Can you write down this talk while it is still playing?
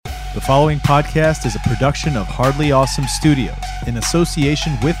The following podcast is a production of Hardly Awesome Studios in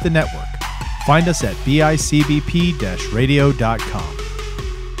association with the network. Find us at bicbp-radio.com.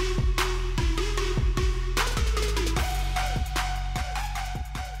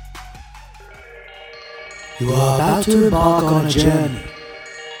 You are about to embark on a journey.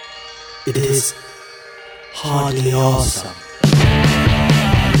 It is hardly awesome.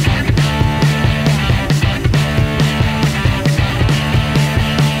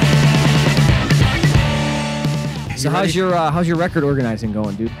 So how's your record organizing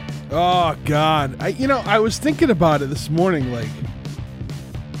going, dude? Oh God, I was thinking about it this morning. Like,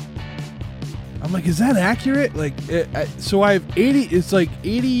 I'm like, is that accurate? Like, so I have 80. It's like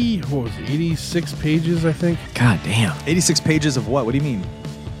 80. What was it? 86 pages, I think. God damn. 86 pages of what? What do you mean?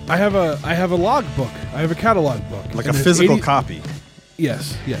 I have a log book. I have a catalog book. Like and a there's physical 80 copy?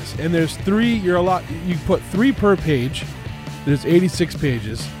 Yes. And there's three. You put 3 per page. There's 86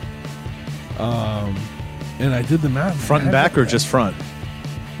 pages. And I did the math. Front and back or just front?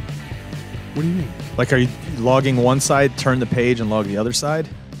 What do you mean? Like, are you logging one side, turn the page, and log the other side?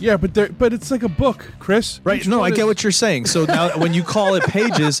 Yeah, but it's like a book, Chris. Right. No, I get what you're saying. So now when you call it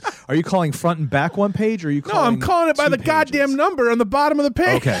pages, are you calling front and back one page, or are you calling... No, I'm calling it by the goddamn number on the bottom of the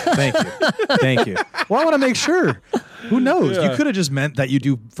page. Okay, thank you. Well, I want to make sure. Who knows? Yeah. You could have just meant that you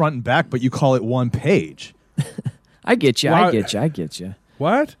do front and back, but you call it one page. I get you. Well, I get you.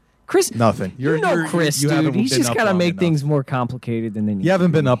 What? Chris, Nothing. Chris, you dude. haven't He's been just up got to long make enough. things more complicated than they need. You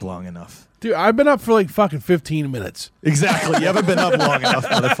haven't been up long enough. Dude, I've been up for like fucking 15 minutes. Exactly. You haven't been up long enough,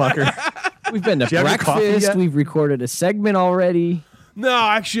 motherfucker. We've been to you have your coffee breakfast. yet? We've recorded a segment already. No,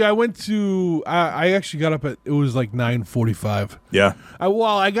 actually, I went to. I actually got up at. It was like 9:45. Yeah.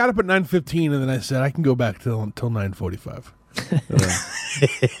 I got up at 9:15, and then I said I can go back till 9:45.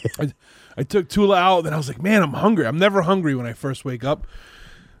 I took Tula out, then I was like, man, I'm hungry. I'm never hungry when I first wake up.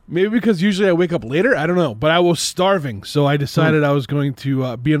 Maybe because usually I wake up later. I don't know, but I was starving, so I decided I was going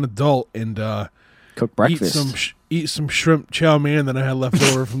to be an adult and Cook breakfast. eat some shrimp chow mein that I had left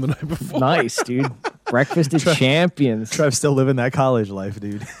over from the night before. Nice, dude. Breakfast of champions. Trev still living that college life,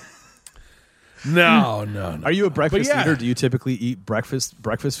 dude. No. Are you a breakfast But yeah. eater? Do you typically eat breakfast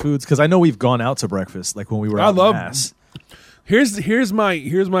foods? Because I know we've gone out to breakfast, like when we were out in Mass. Here's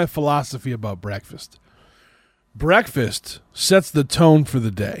my philosophy about breakfast. Breakfast sets the tone for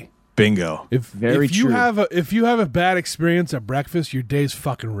the day. Bingo. If you have a bad experience at breakfast, your day's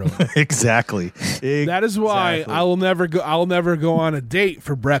fucking ruined. Exactly. That is why I will never go on a date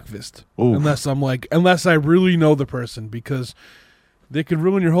for breakfast Ooh. unless I really know the person, because they could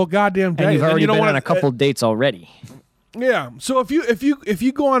ruin your whole goddamn day. And you've already you don't been wanna- on a couple dates already. Yeah. So if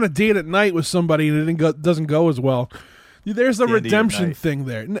you go on a date at night with somebody and it doesn't go as well, there's a The end of your redemption night. thing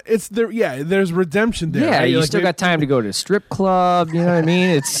there. It's there. Yeah, there's redemption there. Yeah, right? you Like, still got time to go to a strip club. You know what I mean?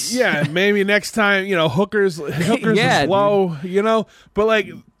 It's Yeah, maybe next time, hookers Yeah, is low, But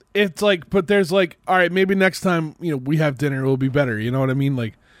like, it's like, but there's like, all right, maybe next time, we have dinner, it will be better. You know what I mean?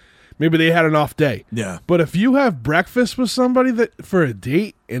 Like, maybe they had an off day. Yeah. But if you have breakfast with somebody that for a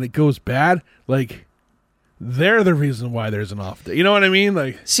date and it goes bad, like, they're the reason why there's an off day. You know what I mean?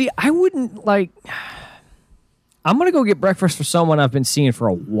 Like, See, I wouldn't like. I'm gonna go get breakfast for someone I've been seeing for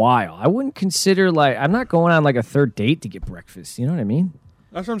a while. I wouldn't consider I'm not going on like a third date to get breakfast. You know what I mean?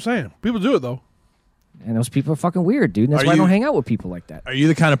 that's what I'm saying. People do it though. And those people are fucking weird, dude. And that's Are why I don't you- hang out with people like that. Are you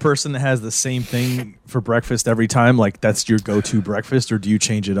the kind of person that has the same thing for breakfast every time? Like, that's your go-to breakfast, or do you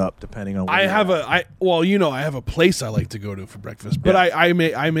change it up depending on what I have a place I like to go to for breakfast, but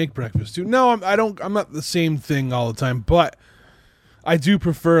Yeah. I make breakfast too. No, I'm not the same thing all the time, but I do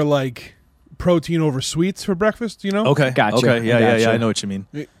prefer like protein over sweets for breakfast. Okay. Gotcha. Okay. Yeah. Gotcha. I know what you mean.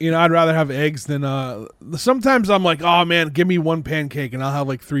 I'd rather have eggs than sometimes I'm like, oh man, give me one pancake and I'll have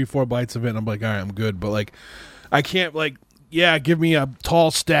like 3-4 bites of it and I'm like, all right, I'm good. But like, I can't give me a tall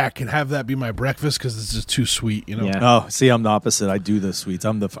stack and have that be my breakfast because it's just too sweet, Yeah. Oh, see, I'm the opposite. I do the sweets.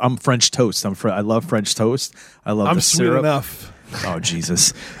 I'm French toast. I love French toast. I love I'm the sweet syrup. enough. Oh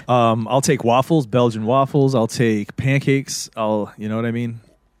Jesus. I'll take waffles, Belgian waffles. I'll take pancakes. You know what I mean?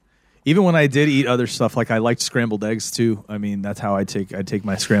 Even when I did eat other stuff, like I liked scrambled eggs too. I mean, that's how I'd take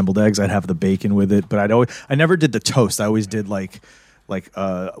my scrambled eggs. I'd have the bacon with it, but I never did the toast. I always did like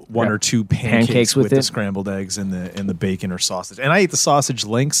one or two pancakes with the it. scrambled eggs and the bacon or sausage. And I ate the sausage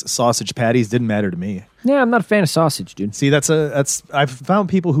links, sausage patties. Didn't matter to me. Yeah, I'm not a fan of sausage, dude. See, I've found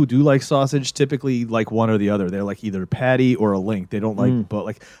people who do like sausage typically like one or the other. They're like either patty or a link. They don't like, but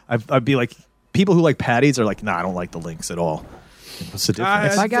like I'd be like, people who like patties are like, nah, I don't like the links at all. What's the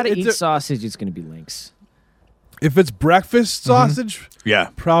difference? If I gotta it's eat a- sausage, it's gonna be links. If it's breakfast sausage, Yeah.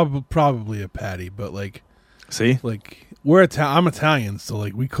 probably a patty, but like See? I'm Italian, so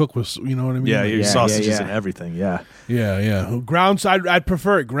like we cook with, you know what I mean? Yeah, Like, your sausages and everything. Yeah. yeah. Ground, so I'd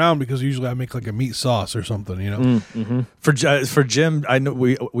prefer it ground because usually I make like a meat sauce or something, you know? For Jim, I know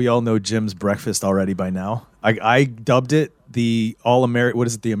we all know Jim's breakfast already by now. I dubbed it the all American. What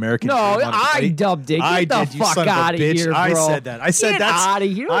is it? The American. No, Dream on a I plate? dubbed it. Get I the did. You fuck son of a outta bitch. here, I bro. said that. I said Get that's. outta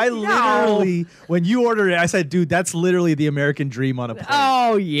here. I No. literally, when you ordered it, I said, dude, that's literally the American dream on a plate.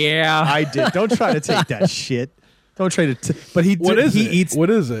 Oh yeah. I did. Don't try to take that shit. Don't try to. But he What is he it? eats What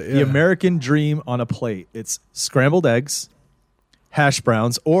is it? the Yeah. American dream on a plate. It's scrambled eggs, hash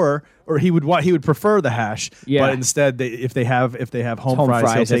browns, or he would prefer the hash. Yeah. But instead, if they have home home fries,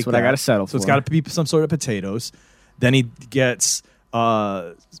 fries, he'll that's take what I that. gotta settle So it's for. got to be some sort of potatoes. Then he gets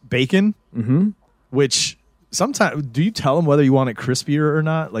bacon, which sometimes do you tell him whether you want it crispier or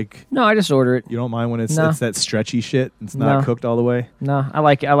not? Like No, I just order it. you don't mind when it's No. that stretchy shit. It's not No. cooked all the way. No, I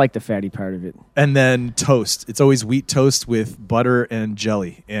like the fatty part of it. And then toast. It's always wheat toast with butter and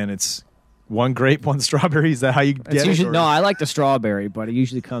jelly, and it's one grape, one strawberry. Is that how you It's get usually, it? no, I like the strawberry, but it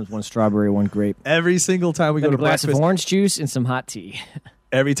usually comes one strawberry, one grape. Every single time we Then go a to glass breakfast, of orange juice and some hot tea.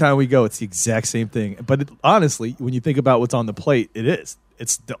 every time we go, it's the exact same thing. But honestly, when you think about what's on the plate, it is.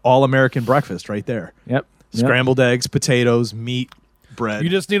 It's the all-American breakfast right there. Yep. Scrambled eggs, potatoes, meat, bread. You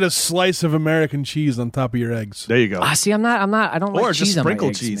just need a slice of American cheese on top of your eggs. There you go. See, I don't Or like just cheese on my sprinkled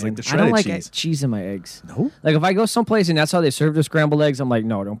eggs, cheese, man. like the I don't shredded like cheese. cheese in my eggs. No? Like if I go someplace and that's how they serve the scrambled eggs, I'm like,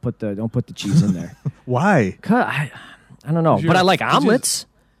 no, don't put the cheese in there. Why? 'Cause I don't know, but I like you- omelets.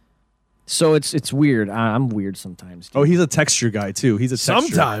 So it's weird. I'm weird sometimes. Dude. Oh, he's a texture guy, too. He's a texture.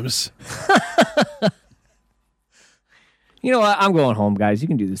 Sometimes. You know what? I'm going home, guys. You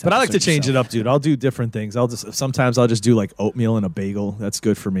can do this. But I like to change it up, dude. I'll do different things. Sometimes I'll just do like oatmeal and a bagel. That's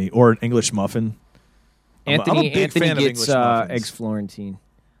good for me. Or an English muffin. I'm a Anthony big fan of gets English muffins. eggs Florentine.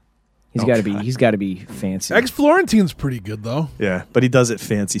 He's Oh, got to be. God. He's got to be fancy. Eggs Florentine's pretty good, though. Yeah, but he does it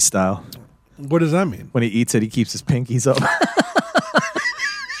fancy style. What does that mean? When he eats it, he keeps his pinkies up.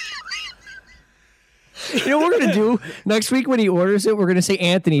 You know what we're gonna do next week when he orders it? We're gonna say,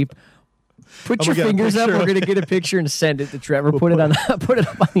 Anthony, put I'm your gonna get a fingers up. picture. We're gonna get a picture and send it to Trevor. Put it on put it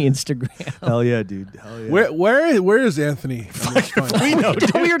up on the Instagram. Hell yeah, dude. Hell yeah. Where is Anthony? we know,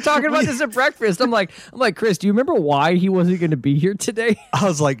 dude. We were talking about this at breakfast. I'm like, Chris, do you remember why he wasn't going to be here today? I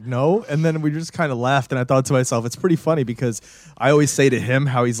was like, no. And then we just kind of laughed. And I thought to myself, it's pretty funny because I always say to him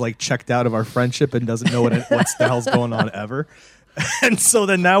how he's like checked out of our friendship and doesn't know what the hell's going on ever. And so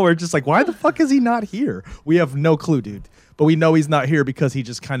then now we're just like, why the fuck is he not here? We have no clue, dude. But we know he's not here because he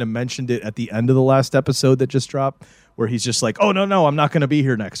just kind of mentioned it at the end of the last episode that just dropped, where he's just like, oh, no, I'm not going to be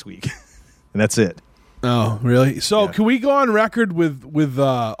here next week. And that's it. Oh, really? So Yeah. can we go on record with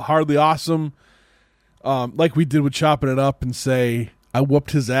Hardly Awesome, like we did with Chopping It Up, and say I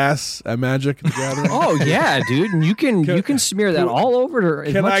whooped his ass at Magic the Gathering? Oh yeah, dude, and you can smear that all over.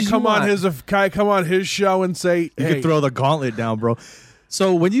 As Can much I as come you on want. Can I come on his show and say, You hey, can throw the gauntlet down, bro.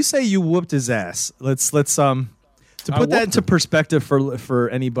 So when you say you whooped his ass, let's to put that whooped into perspective for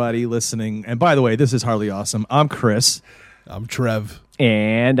anybody listening. And by the way, this is Hardly Awesome. I'm Chris. I'm Trev.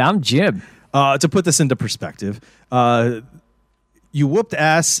 And I'm Jim. To put this into perspective, you whooped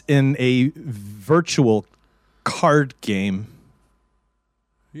ass in a virtual card game.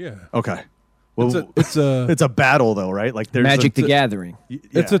 Yeah. Okay. Well, It's a it's a battle though, right? Like there's Magic the a, Gathering.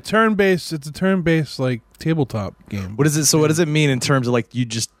 it's a turn-based like tabletop game. What is it? So what does it mean in terms of like you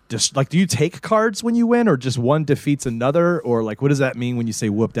just like do you take cards when you win, or just one defeats another, or like what does that mean when you say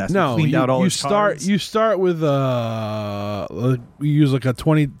whooped ass? No, cleaned out all you his start cards? you start with we use like a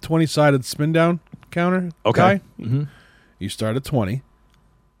 20 sided spin down counter. Okay. Guy. You start at 20,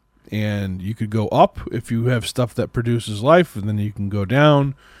 and you could go up if you have stuff that produces life, and then you can go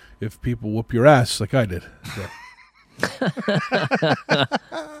down if people whoop your ass like I did.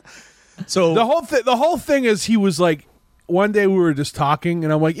 So The whole thing is he was like, one day we were just talking,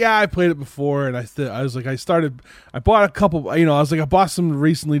 and I'm like, yeah, I played it before, and I bought a couple, I was like, I bought some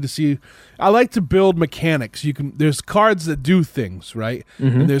recently to see. I like to build mechanics. There's cards that do things, right?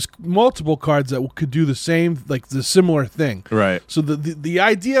 And there's multiple cards that could do the same, like the similar thing. right. So the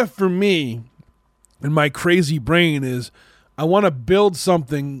idea for me in my crazy brain is I want to build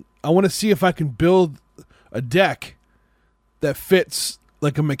something. I want to see if I can build a deck that fits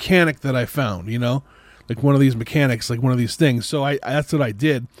like a mechanic that I found, like one of these mechanics, like one of these things. So that's what I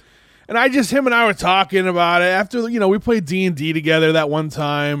did. And him and I were talking about it after, we played D&D together that one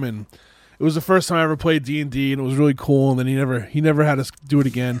time, and it was the first time I ever played D&D, and it was really cool. And then he never had us do it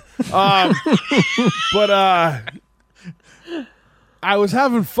again. But I was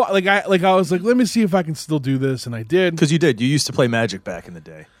having fun. I was like, let me see if I can still do this, and I did. Because you did. You used to play Magic back in the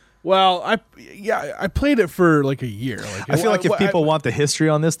day. Well, I played it for like a year. I feel like if people want the history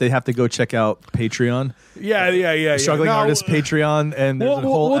on this, they have to go check out Patreon. Yeah. Struggling Artist Patreon, and there's a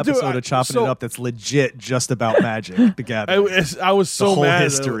whole episode of Chopping It Up that's legit just about Magic the Gathering. I was so whole mad.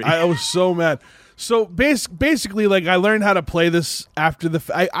 history. I was so mad. So basically, like I learned how to play this after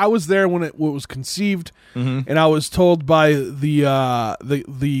I was there when it was conceived, and I was told by the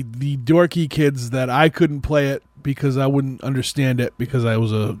dorky kids that I couldn't play it because I wouldn't understand it because I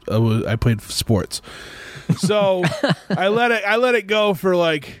played sports. So I let it go for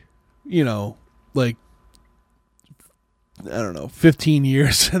like I don't know 15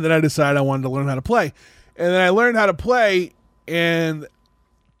 years, and then I decided I wanted to learn how to play, and then I learned how to play, and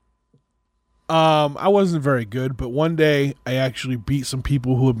I wasn't very good, but one day I actually beat some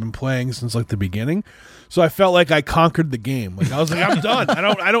people who have been playing since like the beginning. So I felt like I conquered the game. Like I was like, I'm done. I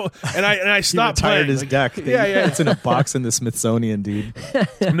don't, and I stopped he retired playing. his like, deck. Yeah. It's in a box in the Smithsonian, dude.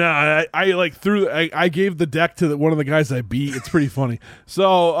 No, I gave the deck to one of the guys I beat. It's pretty funny.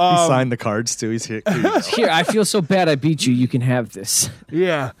 So He signed the cards too. He's here. Here, I feel so bad I beat you. You can have this.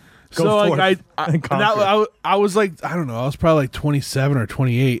 Yeah. Go So forth like and conquer. I was like, I don't know, I was probably like 27 or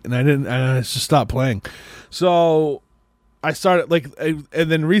 28, and I just stopped playing. So I started like, and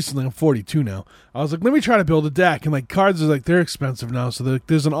then recently I'm 42 now. I was like, let me try to build a deck, and like cards are like they're expensive now, so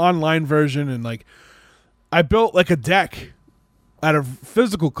there's an online version, and like I built like a deck out of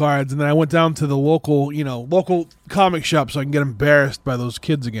physical cards, and then I went down to the local comic shop so I can get embarrassed by those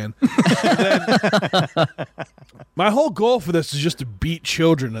kids again. And then, my whole goal for this is just to beat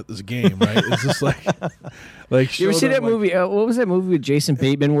children at this game, right? It's just like You ever see that movie? What was that movie with Jason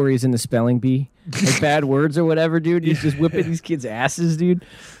Bateman where he's in the spelling bee, like Bad Words or whatever, dude? He's just whipping these kids' asses, dude.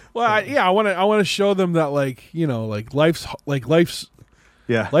 Well, I want to show them that life's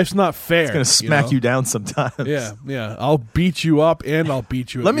not fair. It's gonna smack you down sometimes. Yeah. I'll beat you up, and I'll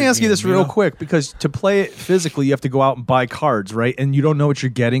beat you. Let me ask you this real quick, because to play it physically, you have to go out and buy cards, right? And you don't know what you're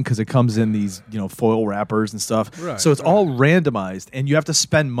getting because it comes in these, foil wrappers and stuff. Right, so it's all randomized, and you have to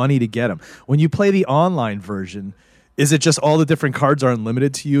spend money to get them. When you play the online version, is it just all the different cards are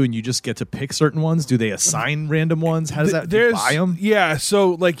unlimited to you, and you just get to pick certain ones? Do they assign random ones? How does that? Do you buy them? Yeah.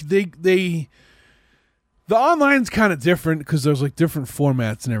 So like they. The online's kind of different because there's like different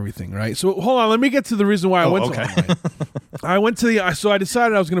formats and everything, right? So hold on, let me get to the reason why I went to online. I went to so I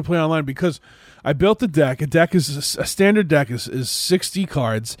decided I was going to play online because I built the deck. A standard deck is 60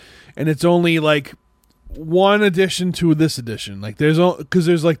 cards, and it's only like one addition to this edition. Like there's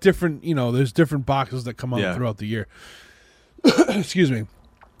like different there's different boxes that come out throughout the year. Excuse me.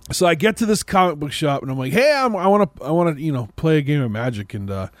 So I get to this comic book shop and I'm like, hey, I want to play a game of Magic, and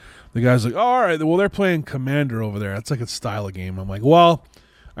the guy's like, oh, all right, well, they're playing Commander over there. That's like a style of game. I'm like, well,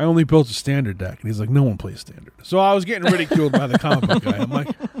 I only built a standard deck. And he's like, no one plays standard. So I was getting ridiculed by the comic book guy. I'm like,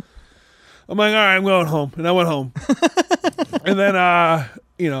 all right, I'm going home. And I went home. And then,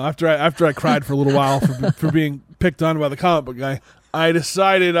 after I cried for a little while for being picked on by the comic book guy, I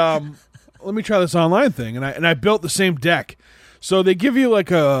decided, let me try this online thing. And I built the same deck. So they give you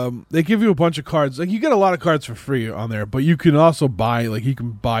a bunch of cards. Like you get a lot of cards for free on there, but you can also buy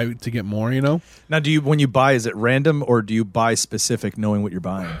to get more, Now when you buy, is it random, or do you buy specific knowing what you're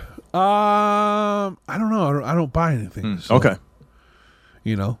buying? I don't know. I don't buy anything. So, okay.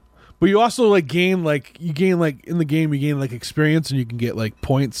 But you also gain in the game you gain experience, and you can get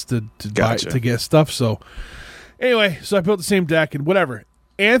points to buy to get stuff. So anyway, so I built the same deck and whatever.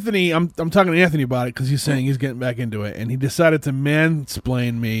 Anthony, I'm talking to Anthony about it because he's saying he's getting back into it, and he decided to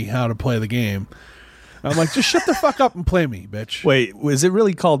mansplain me how to play the game. I'm like, just shut the fuck up and play me, bitch. Wait, is it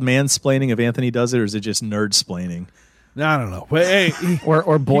really called mansplaining if Anthony does it, or is it just nerd-splaining? No, I don't know. But hey,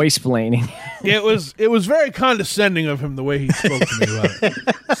 or boy-splaining. It was very condescending of him the way he spoke to me about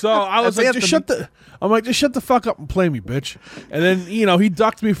it. So I was like, just shut the fuck up and play me, bitch. And then he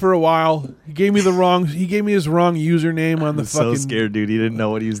ducked me for a while. He gave me his wrong username on the fucking. So scared, dude. He didn't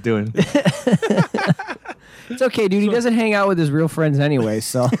know what he was doing. It's okay, dude. He doesn't hang out with his real friends anyway.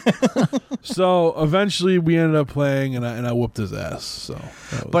 So. So eventually we ended up playing, and I whooped his ass. So.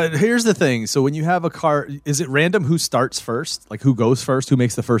 But here's the thing. So when you have a card, is it random who starts first? Like who goes first? Who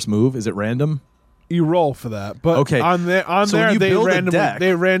makes the first move? Is it random? You roll for that, but okay. on there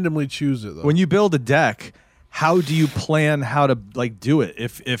they randomly choose it. Though. When you build a deck, how do you plan how to do it?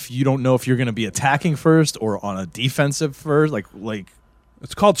 If you don't know if you're going to be attacking first or on a defensive first, like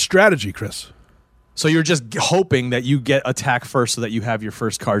it's called strategy, Chris. So you're just hoping that you get attack first so that you have your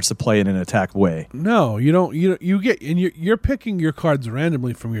first cards to play in an attack way. No, you don't. You get, and you're picking your cards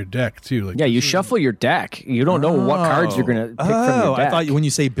randomly from your deck too. Like, Yeah, you shuffle your deck. You don't know what cards you're gonna pick from your deck. I thought when you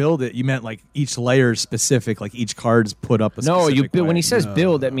say build it, you meant like each layer is specific, like each card's put up a No, specific way. when he says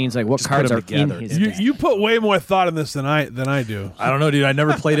build, that means like what Just cards put are 'em in together. his you, deck. you put way more thought in this than I do. I don't know, dude. I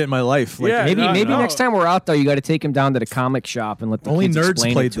never played it in my life. Like, Yeah, Maybe no. next time we're out though, you got to take him down to the comic shop and let the only kids nerds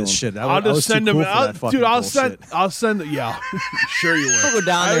explain played it to this him. shit. I'll just send him. Dude, I'll send. Yeah, sure you will. We'll go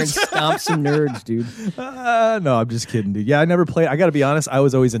down there and stomp some nerds, dude. No, I'm just kidding, dude. Yeah, I never played. I got to be honest. I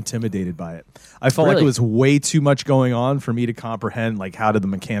was always intimidated by it. I felt like Really? it was way too much going on for me to comprehend. Like, how did the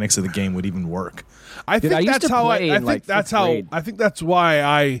mechanics of the game would even work? I think I used that's to how play I in, think like, that's fifth how grade. I think that's why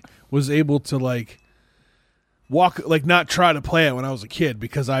I was able to like walk, like not try to play it when I was a kid,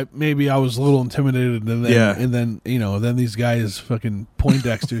 because I was a little intimidated, and then Yeah. and then then these guys fucking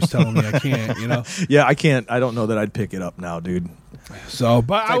Poindexters telling me I can't, Yeah, I can't. I don't know that I'd pick it up now, dude. So,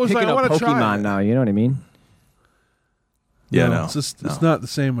 but I Like was like, picking I up want to try Pokemon it. now. You know what I mean? Yeah, No, no, it's just it's not the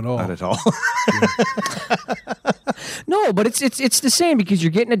same at all. not at all. No, but it's the same because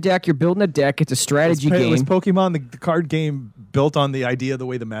you're getting a deck, you're building a deck. It's a strategy game. Was Pokemon the card game built on the idea of the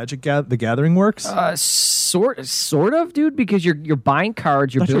way the Magic the Gathering works? Sort of, dude, because you're buying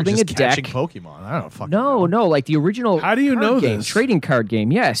cards, you're I thought you were building a just deck. catching Pokemon. I don't fucking No, know. like the original. How do you card know game, this? trading card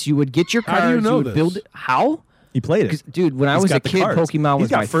game? Yes, you would get your cards. How do you know would this? build how? He played 'Cause, it. dude, when I He's was a got the kid, cards. Pokemon was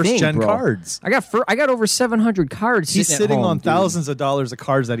He's got my first thing, gen bro. cards. I got over 700 cards. He's sitting at sitting home, on dude. thousands of dollars of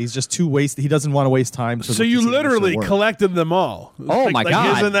cards that he's just too wasted. He doesn't want to waste time. So you literally collected them all. Oh, my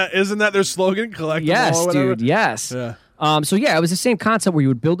God. Isn't that their slogan? Collect them all Yes, or whatever? dude. Yes. Yeah. So yeah, it was the same concept where you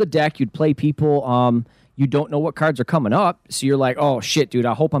would build a deck, you'd play people. You don't know what cards are coming up, so you're like, oh shit, dude.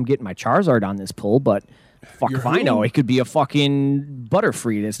 I hope I'm getting my Charizard on this pull, but fuck if I who? know. It could be a fucking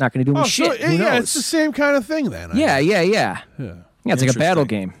Butterfree that's not going to do me Oh, shit. so Who yeah, knows? it's the same kind of thing then. Yeah. Yeah, it's like a battle Interesting.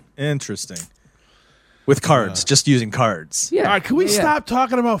 game. Interesting. With cards, just using cards. Yeah. All right, can we Yeah. stop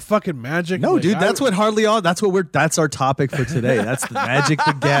talking about fucking Magic? No, Like, dude, that's what hardly all. That's our topic for today. That's the Magic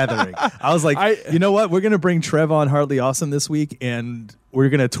the Gathering. I was like, you know what? We're gonna bring Trev on Hardly Awesome this week, and we're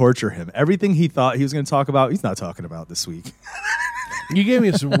gonna torture him. Everything he thought he was gonna talk about, he's not talking about this week. You gave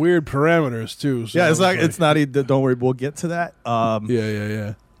me some weird parameters too. So Yeah, I it's was not. It's not. Don't worry, we'll get to that.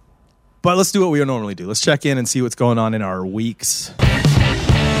 Yeah. But let's do what we normally do. Let's check in and see what's going on in our weeks.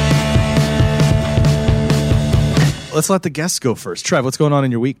 Let's let the guests go first. Trev, what's going on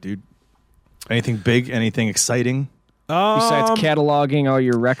in your week, dude? Anything big? Anything exciting? Besides cataloging all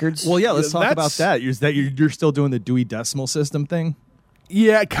your records. Well, yeah, let's talk that's- about that. You're still doing the Dewey Decimal System thing?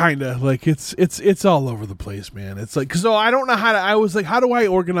 Yeah, kind of. Like it's all over the place, man. It's like, so I don't know how to. I was like, how do I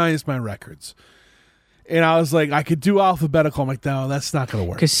organize my records? And I was like, I could do alphabetical. I'm like, no, that's not gonna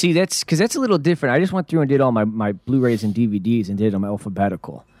work. Because that's a little different. I just went through and did all my Blu-rays and DVDs and did them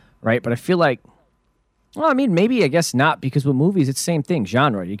alphabetical, right? But I feel like, well, I mean, maybe I guess not, because with movies it's the same thing.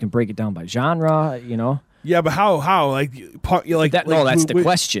 Genre, you can break it down by genre, you know. Yeah, but how like That- no, that's the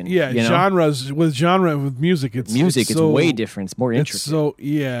question, Yeah, you know? genres with music. It's It's way different. It's more intricate. It's so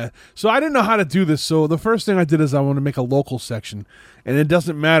yeah. So I didn't know how to do this. So the first thing I did is I want to make a local section, and it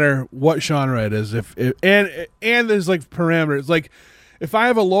doesn't matter what genre it is. And there's like parameters. Like if I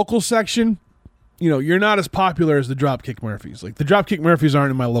have a local section, you're not as popular as the Dropkick Murphys. Like the Dropkick Murphys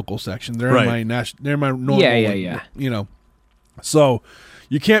aren't in my local section. They're Right. in my they're in my normal. Yeah. So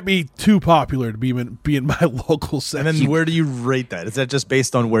you can't be too popular to be in my local section. And then where do you rate that? Is that just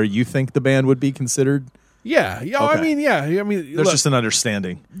based on where you think the band would be considered? Yeah. Okay. I mean, There's look, just an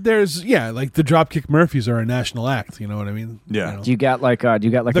understanding. there's like the Dropkick Murphys are a national act. You know what I mean? Yeah. Do you got like a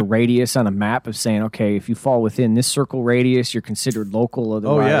radius on a map of saying, okay, if you fall within this circle radius, you're considered local? Oh,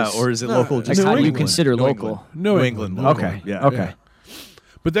 Otherwise, yeah. Or is it local? like, Just how do you England? consider New local? England. New New England. England. Okay. local. Yeah. Okay.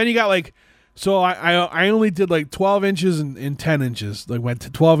 But then you got like, so I only did like 12 inches and 10 inches. Like went to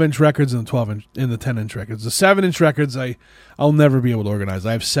 12-inch records and 12-inch in the 10-inch records. The 7-inch records I'll never be able to organize.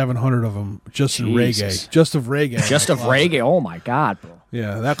 I have 700 of them just in Jesus. reggae, just of reggae. Just of reggae. Oh my God, bro.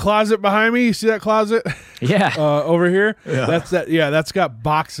 Yeah, that closet behind me. You see that closet? Yeah. Over here. Yeah. That's got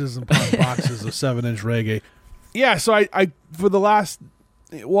boxes and boxes of 7-inch reggae. Yeah, so I for the last,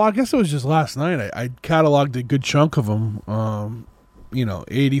 well, I guess it was just last night. I cataloged a good chunk of them.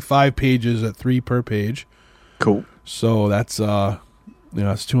 85 pages at 3 per page. Cool. So that's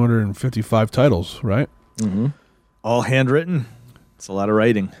that's 255 titles, right? Mm-hmm. All handwritten. It's a lot of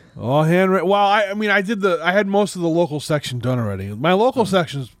writing. All handwritten. Well, I had most of the local section done already. My local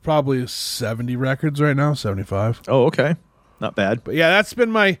section is probably 70 records right now, 75. Oh, okay. Not bad. But yeah, that's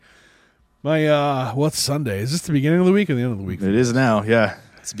been my what's Sunday? Is this the beginning of the week or the end of the week? It is now, yeah.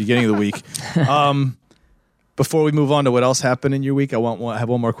 It's the beginning of the week. Before we move on to what else happened in your week, I have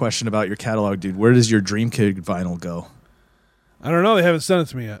one more question about your catalog, dude. Where does your Dream Kid vinyl go? I don't know. They haven't sent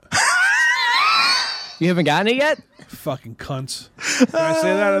it to me yet. You haven't gotten it yet? Fucking cunts. Can I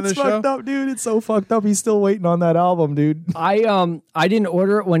say that on this show? It's fucked up, dude. It's so fucked up. He's still waiting on that album, dude. I didn't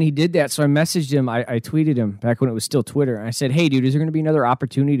order it when he did that, so I messaged him. I tweeted him back when it was still Twitter. And I said, "Hey, dude, is there going to be another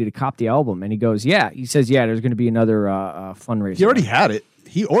opportunity to cop the album?" And he goes, "Yeah." He says, "Yeah, there's going to be another fundraiser." He already had it.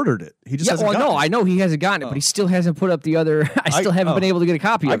 He ordered it. He just hasn't gotten it. I know he hasn't gotten it, but he still hasn't put up the other. I still haven't been able to get a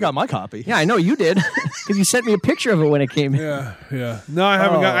copy of it. I got my copy. Yeah, I know you did because you sent me a picture of it when it came in. Yeah. No, I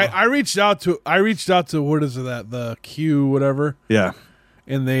haven't got. I reached out to. What is that? The Q whatever. Yeah.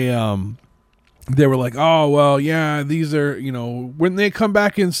 And they were like, "Oh well, yeah, these are when they come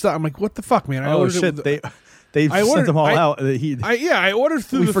back in stock." I'm like, "What the fuck, man?" They sent them all out. I ordered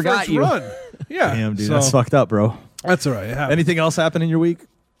through the first run. Yeah, damn, dude, that's fucked up, bro. That's all right. Anything else happen in your week?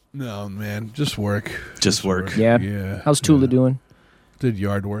 No, man, just work. Just work. Yeah. How's Tula doing? Did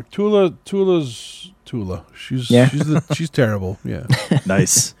yard work. Tula's Tula. She's terrible. Yeah.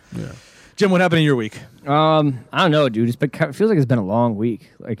 Nice. Yeah. Jim, what happened in your week? I don't know, dude. It feels like it's been a long week.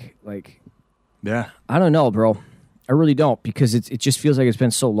 Like. Yeah. I don't know, bro. I really don't because it just feels like it's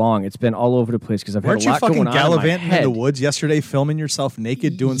been so long. It's been all over the place because I've had a lot going on in my head. Weren't you fucking gallivanting in the woods yesterday, filming yourself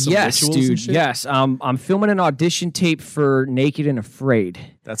naked, doing some rituals and shit? Yes, I'm filming an audition tape for Naked and Afraid.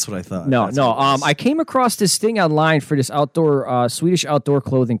 That's what I thought. No. I came across this thing online for this outdoor Swedish outdoor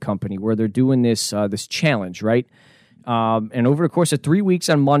clothing company where they're doing this challenge, right? And over the course of 3 weeks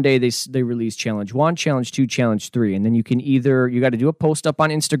on Monday, they release challenge 1, challenge 2, challenge 3, and then you got to do a post up on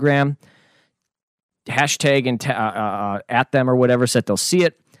Instagram. Hashtag and at them or whatever so that they'll see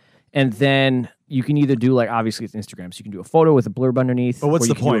it, and then you can either do obviously it's Instagram, so you can do a photo with a blurb underneath. But what's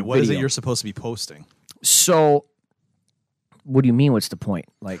the point? What is it you're supposed to be posting? So, what do you mean? What's the point?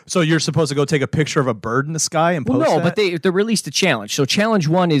 So you're supposed to go take a picture of a bird in the sky and post that? No, but they released a challenge. So challenge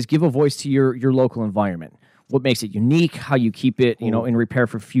 1 is give a voice to your local environment. What makes it unique? How you keep it, in repair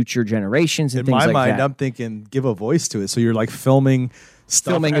for future generations and things like that. In my mind, I'm thinking give a voice to it. So you're filming.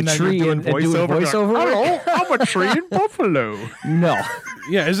 Filming a tree and doing voiceover. Hello, I'm a tree in Buffalo. No.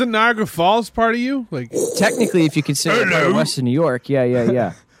 Yeah, isn't Niagara Falls part of you? Technically, if you consider it Western New York,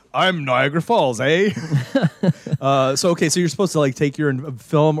 yeah. I'm Niagara Falls, eh? So you're supposed to take your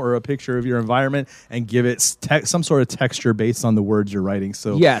film or a picture of your environment and give it some sort of texture based on the words you're writing.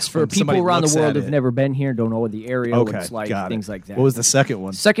 So yes, for people around the world who've never been here, don't know what the area looks like, things like that. What was the second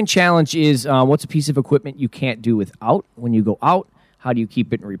one? Second challenge is what's a piece of equipment you can't do without when you go out? How do you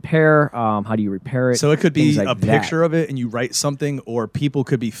keep it in repair? How do you repair it? So it could be a picture of it and you write something, or people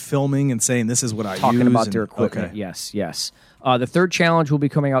could be filming and saying, this is what I use. Talking about their equipment. Okay. Yes. The third challenge will be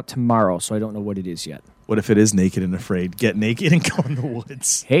coming out tomorrow, so I don't know what it is yet. What if it is Naked and Afraid? Get naked and go in the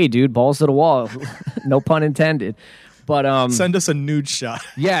woods. Hey, dude, balls to the wall. No pun intended. But send us a nude shot.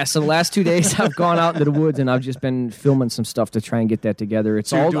 Yeah, so the last 2 days I've gone out into the woods and I've just been filming some stuff to try and get that together.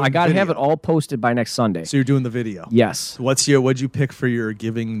 I gotta have it all posted by next Sunday. So you're doing the video? Yes. What'd you pick for your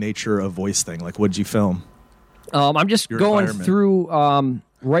giving nature a voice thing? What'd you film? I'm just going through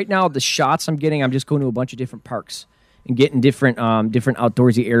right now the shots I'm getting. I'm just going to a bunch of different parks and getting different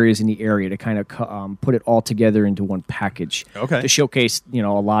outdoorsy areas in the area to kind of put it all together into one package. Okay. To showcase, a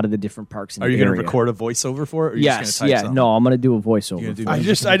lot of the different parks in the area. Are you going to record a voiceover for it? Or yes. No, I'm going to do a voiceover. I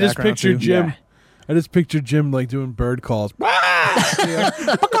just pictured Jim. Yeah. I just pictured Jim doing bird calls. But yeah,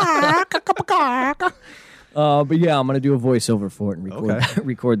 I'm going to do a voiceover for it and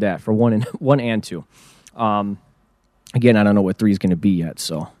record that for 1 and 2. Again, I don't know what 3 is going to be yet,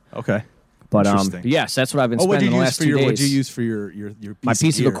 so. Okay. But yes, that's what I've been spending the last 2 days. What did you use for your my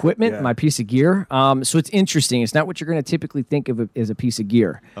piece of equipment, my piece of gear? So it's interesting. It's not what you're going to typically think of as a piece of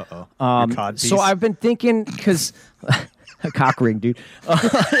gear. Cod piece? So I've been thinking because a cock ring, dude. What?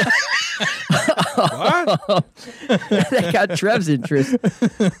 That got Trev's interest.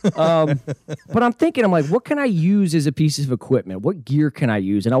 But I'm thinking, what can I use as a piece of equipment? What gear can I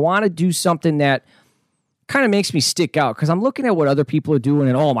use? And I want to do something that kind of makes me stick out because I'm looking at what other people are doing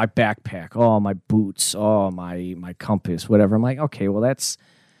and my backpack, my boots, my compass, whatever. I'm like, okay, well that's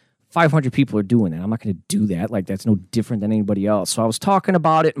 500 people are doing that. I'm not going to do that. That's no different than anybody else. So I was talking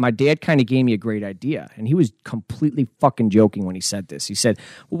about it and my dad kind of gave me a great idea and he was completely fucking joking when he said this. He said,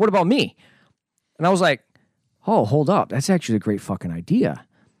 well, what about me? And I was like, oh, hold up. That's actually a great fucking idea.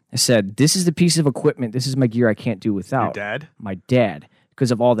 I said, this is the piece of equipment. This is my gear I can't do without. Your dad? My dad.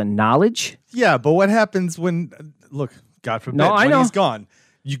 Because of all the knowledge. Yeah, but what happens when, God forbid, when he's gone?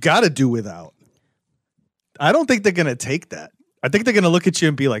 You got to do without. I don't think they're going to take that. I think they're going to look at you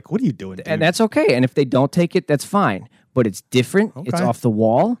and be like, what are you doing, dude? And that's okay. And if they don't take it, that's fine. but it's different. It's Okay. off the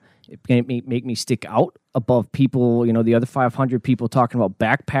wall. It can make me stick out above people. The other 500 people talking about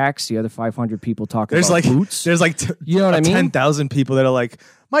backpacks. The other 500 people talking about boots. There's like You know what I mean? 10,000 people that are like,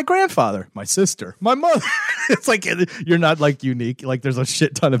 my grandfather, my sister, my mother. It's like you're not like unique. Like there's a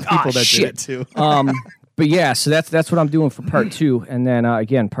shit ton of people that did it too. But yeah, so that's what I'm doing for part 2, and then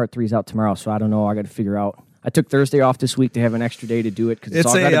again, part 3 is out tomorrow. So I don't know. I got to figure out. I took Thursday off this week to have an extra day to do it because it's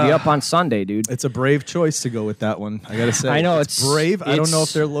all got to be up on Sunday, dude. It's a brave choice to go with that one. I gotta say, I know it's brave. I don't know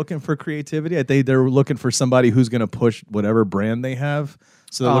if they're looking for creativity. I think they're looking for somebody who's going to push whatever brand they have.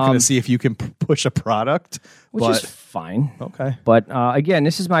 So they're looking to see if you can push a product, which is fine. Okay, but again,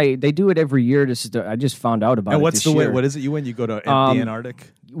 this is they do it every year. I just found out about it. And what's this year. What is it you win? You go to the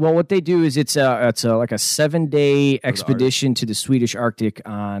Antarctic. Well, what they do is it's like a 7-day expedition to the Swedish Arctic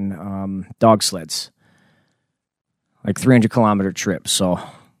on dog sleds, like 300-kilometer trip. So,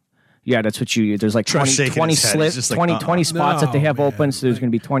 yeah, that's what there's like 20 slits, 20 spots that they have open. So there's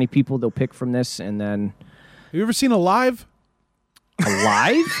going to be 20 people they'll pick from this, and then. Have you ever seen Alive?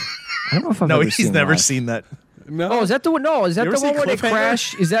 Alive? I don't know if I've ever seen he's never Alive. seen that. No. Oh, is that the one? No, is that the one where they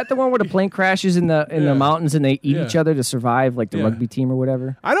crash? Is that the one where the plane crashes in the mountains and they eat each other to survive, like the rugby team or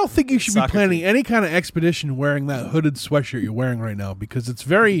whatever? I don't think you should be Soccer planning team. any kind of expedition wearing that hooded sweatshirt you're wearing right now because it's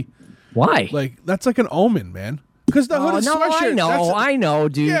very Why? that's like an omen, man. Because the hooded sweatshirt. I know,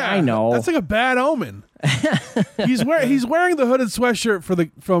 dude. Yeah, I know. That's like a bad omen. He's wearing the hooded sweatshirt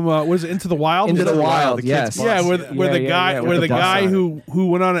from what is it, Into the Wild? Into the Wild, the yes. kids' Yeah, bus. where the guy who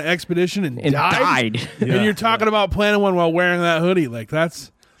went on an expedition and died. And you're talking about planning one while wearing that hoodie. Like that's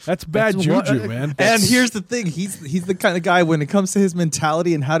bad juju, man. And here's the thing: he's the kind of guy when it comes to his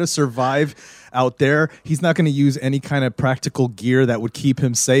mentality and how to survive out there, he's not going to use any kind of practical gear that would keep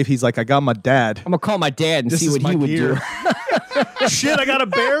him safe. He's like, I got my dad. I'm gonna call my dad and see what he would do. Shit, I got a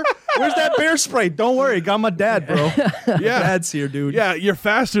bear. Where's that bear spray? Don't worry, got my dad, bro. Yeah, Dad's here, dude. Yeah, you're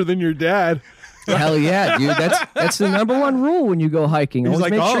faster than your dad. Hell yeah, dude. That's the number one rule when you go hiking. Always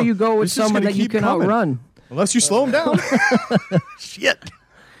like, make sure you go with this is someone gonna that you keep can coming. outrun. Unless you slow him down. Shit.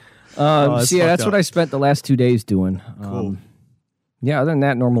 So yeah, that's what I spent the last 2 days doing. Cool. Yeah, other than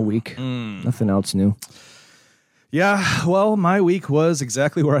that, normal week. Nothing else new. Yeah, well, my week was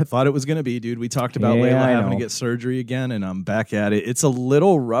exactly where I thought it was going to be, dude. We talked about Yeah, Layla I having know. to get surgery again, and I'm back at it. It's a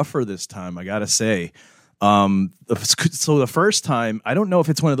little rougher this time, I got to say. So the first time, I don't know if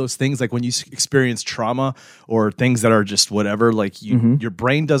it's one of those things like when you experience trauma or things that are just whatever, like your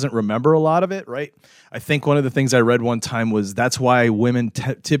brain doesn't remember a lot of it, right? I think one of the things I read one time was that's why women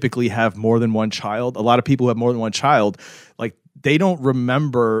typically have more than one child. A lot of people who have more than one child, like they don't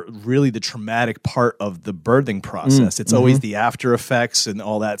remember really the traumatic part of the birthing process. It's always the after effects and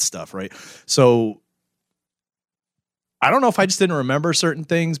all that stuff, right? So I don't know if I just didn't remember certain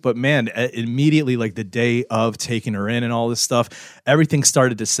things, but man, immediately, like the day of taking her in and all this stuff, everything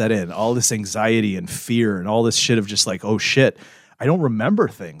started to set in. All this anxiety and fear and all this shit of just like, oh shit, I don't remember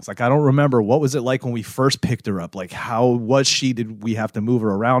things. Like I don't remember what was it like when we first picked her up. Like how was she? Did we have to move her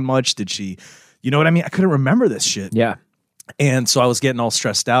around much? Did she, you know what I mean? I couldn't remember this shit. Yeah. And so I was getting all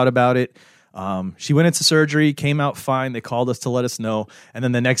stressed out about it. She went into surgery, came out fine. They called us to let us know. And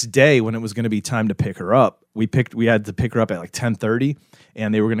then the next day when it was going to be time to pick her up, we had to pick her up at like 10:30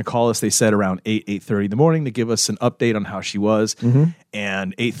 and they were going to call us. They said around 8:30 in the morning to give us an update on how she was.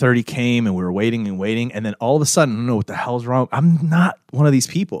 And 8:30 came and we were waiting and waiting. And then all of a sudden, I don't know what the hell's wrong. I'm not one of these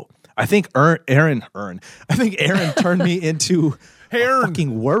people. I think Aaron turned me into a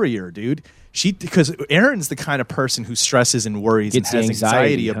fucking worrier, dude. Because Erin's the kind of person who stresses and worries Gets and has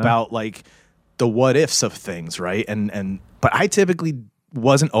anxiety huh? about like the what ifs of things, right? But I typically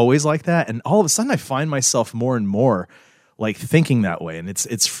wasn't always like that, and all of a sudden I find myself more and more like thinking that way, and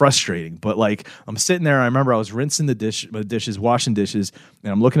it's frustrating. But like I'm sitting there, I remember I was rinsing the dishes, washing dishes,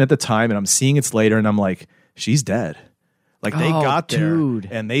 and I'm looking at the time, and I'm seeing it's later, and I'm like, she's dead. Like they got there, dude.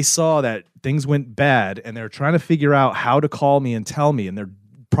 and they saw that things went bad, and they're trying to figure out how to call me and tell me, and they're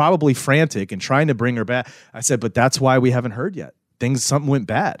probably frantic and trying to bring her back. I said, but that's why we haven't heard yet. Something went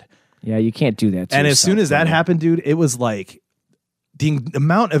bad. Yeah, you can't do that to And as yourself, soon as that man. happened, dude, it was like the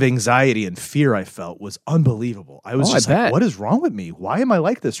amount of anxiety and fear I felt was unbelievable. I was Oh, just I like, bet. what is wrong with me? Why am I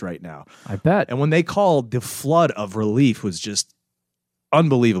like this right now? I bet. And when they called, the flood of relief was just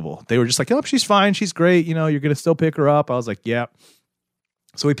unbelievable. They were just like, oh, she's fine. She's great. You know, you're going to still pick her up. I was like, yeah.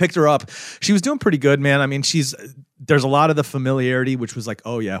 So we picked her up. She was doing pretty good, man. I mean, there's a lot of the familiarity, which was like,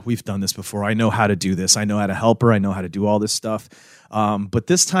 oh yeah, we've done this before. I know how to do this. I know how to help her. I know how to do all this stuff. But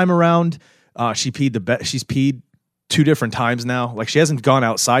this time around, she's peed 2 different times now. Like she hasn't gone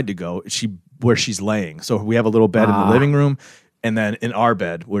outside to go. Where she's laying. So we have a little bed in the living room. And then in our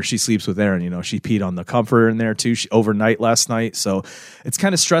bed where she sleeps with Aaron, she peed on the comforter in there too. She overnight last night. So it's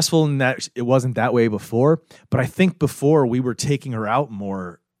kind of stressful in that it wasn't that way before. But I think before we were taking her out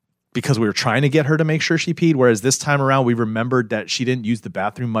more because we were trying to get her to make sure she peed. Whereas this time around, we remembered that she didn't use the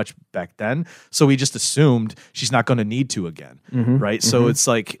bathroom much back then. So we just assumed she's not going to need to again. Right. So it's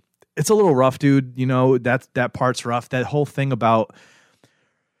like, it's a little rough, dude. That part's rough. That whole thing about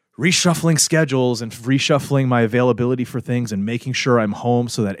reshuffling schedules and reshuffling my availability for things and making sure I'm home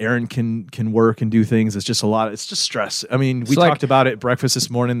so that Aaron can work and do things. It's just a lot. It's just stress. I mean, we talked about it at breakfast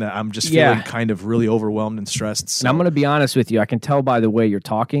this morning that I'm just feeling kind of really overwhelmed and stressed. So. And I'm going to be honest with you. I can tell by the way you're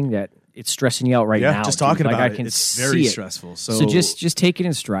talking that it's stressing you out right now. Yeah, just talking about I it. can It's very stressful. So just take it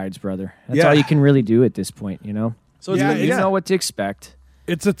in strides, brother. That's all you can really do at this point, So you know what to expect.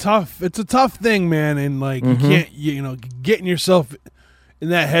 It's a tough thing, man. And like, you can't, getting yourself in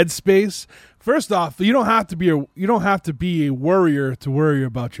that headspace. First off, you don't have to be a worrier to worry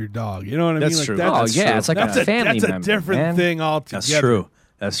about your dog. You know what I mean? That's like, true. It's like a family member. That's a different thing altogether.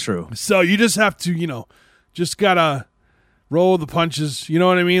 That's true. So you just have to, just gotta roll the punches. You know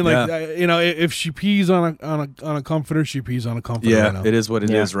what I mean? Like, if she pees on a comforter, she pees on a comforter. Yeah, it is what it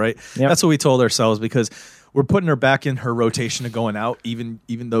is, right? Yep. That's what we told ourselves because we're putting her back in her rotation of going out, even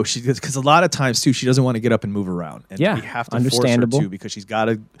though because a lot of times too she doesn't want to get up and move around, and we have to force her to because she's got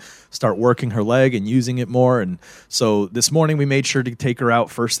to start working her leg and using it more. And so this morning we made sure to take her out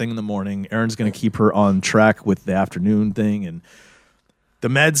first thing in the morning. Aaron's going to keep her on track with the afternoon thing and the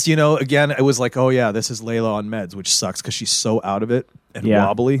meds. Again, it was like, oh yeah, this is Layla on meds, which sucks because she's so out of it and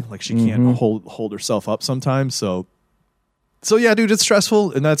wobbly, like she can't hold herself up sometimes. So yeah, dude, it's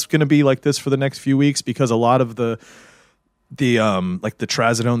stressful, and that's going to be like this for the next few weeks because a lot of the like the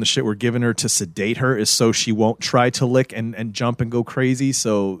trazodone, the shit we're giving her to sedate her is so she won't try to lick and jump and go crazy.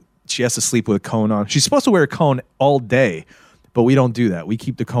 So she has to sleep with a cone on. She's supposed to wear a cone all day, but we don't do that. We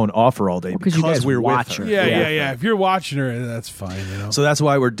keep the cone off her all day because we're with her. Yeah. If you're watching her, that's fine. So that's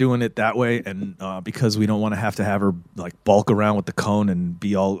why we're doing it that way, and because we don't want to have her like bulk around with the cone and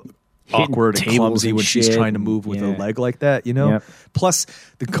be all awkward and clumsy when she's trying to move with a leg like that, Yep. Plus,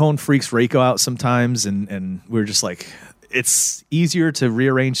 the cone freaks Reiko out sometimes, and we're just like, it's easier to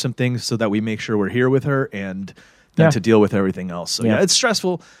rearrange some things so that we make sure we're here with her and then to deal with everything else. So it's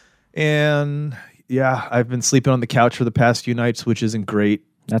stressful, and I've been sleeping on the couch for the past few nights, which isn't great.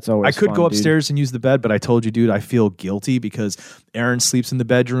 That's always I could fun, go upstairs and use the bed, but I told you, dude, I feel guilty because Aaron sleeps in the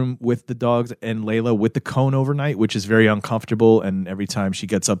bedroom with the dogs and Layla with the cone overnight, which is very uncomfortable. And every time she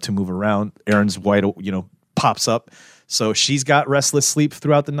gets up to move around, Aaron's pops up. So she's got restless sleep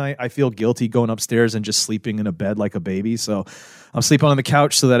throughout the night. I feel guilty going upstairs and just sleeping in a bed like a baby. So I'm sleeping on the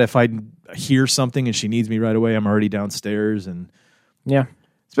couch so that if I hear something and she needs me right away, I'm already downstairs. And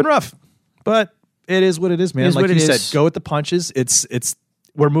it's been rough, but it is what it is, man. Like you said, go with the punches.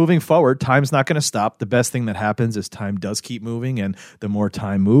 We're moving forward. Time's not going to stop. The best thing that happens is time does keep moving, and the more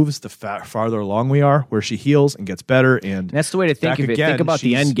time moves, the farther along we are, where she heals and gets better. And that's the way to think of it. Think about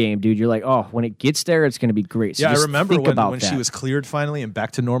the end game, dude. You're like, oh, when it gets there, it's going to be great. So I remember when she was cleared finally and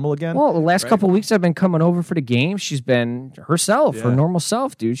back to normal again. Well, the last couple of weeks I've been coming over for the game. She's been herself, her normal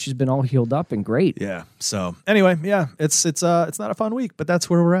self, dude. She's been all healed up and great. Yeah. So anyway, it's not a fun week, but that's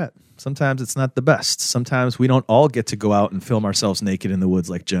where we're at. Sometimes it's not the best. Sometimes we don't all get to go out and film ourselves naked in the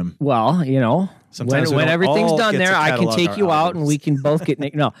woods like Jim. Well, when everything's done there, I can take you out and we can both get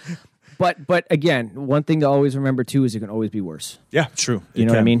naked. No, but again, one thing to always remember too is it can always be worse. Yeah, true. You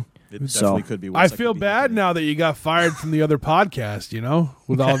know what I mean? It definitely could be worse. I feel bad now that you got fired from the other podcast,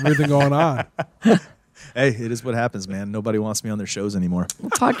 with all everything going on. Hey, it is what happens, man. Nobody wants me on their shows anymore.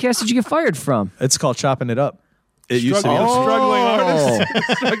 What podcast did you get fired from? It's called Chopping It Up. It used to be struggling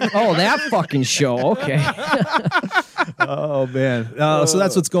artist. Oh, that fucking show. Okay. Oh, man. So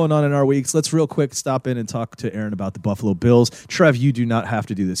that's what's going on in our weeks. Let's real quick stop in and talk to Aaron about the Buffalo Bills. Trev, you do not have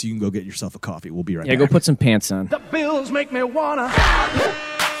to do this. You can go get yourself a coffee. We'll be right back. Yeah, go put some pants on. The Bills make me wanna.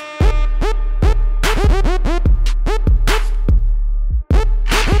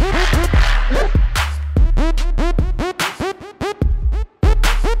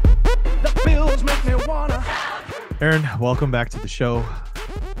 The Bills make me wanna. Aaron, welcome back to the show.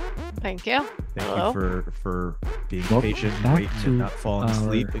 Thank you. Thank you for being patient and back waiting and to not falling our-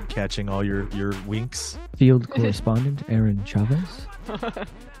 asleep and catching all your winks. Field correspondent Aaron Chavez.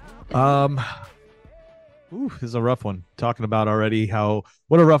 This is a rough one. Talking about already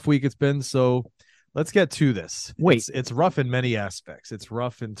what a rough week it's been. So let's get to this. Wait. It's rough in many aspects. It's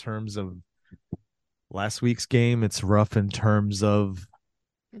rough in terms of last week's game. It's rough in terms of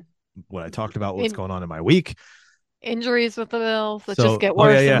what I talked about, what's going on in my week. injuries with the Bills that So- just get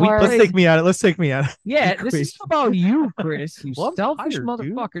worse and worse. Let's take me out. Let's take me out. Yeah, this is about you, Chris. You Well, I'm selfish tired,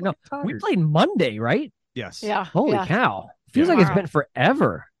 dude. motherfucker. No, I'm we tired. played Monday, right? Yes. Yeah. Holy yeah, cow. Feels Yeah. like it's been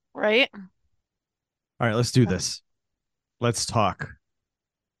forever. Right? All right, let's do this. Let's talk.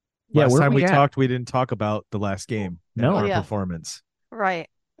 Yeah, Last where time we we at? talked, we didn't talk about the last game and No. our Yeah. performance. Right.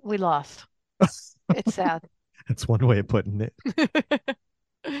 We lost. It's sad. That's one way of putting it.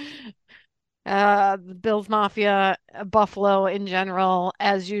 The Bills Mafia, Buffalo in general,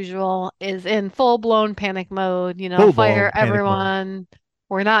 as usual, is in full-blown panic mode. Full-blown Fire panic mode. everyone.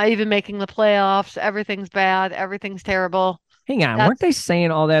 We're not even making the playoffs. Everything's bad. Everything's terrible. Hang on. Weren't they saying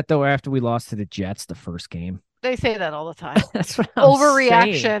all that, though, after we lost to the Jets the first game? They say that all the time. That's what I'm saying.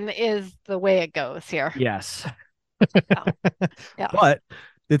 Overreaction is the way it goes here. Yes. Yeah. But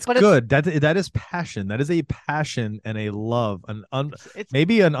it's But it's- good. That is passion. That is a passion and a love, It's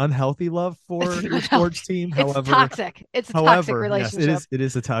maybe an unhealthy love for It's your not sports team. It's However, toxic. It's a toxic yes, relationship. it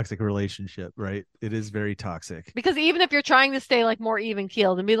is a toxic relationship, right? It is very toxic. Because even if you're trying to stay like more even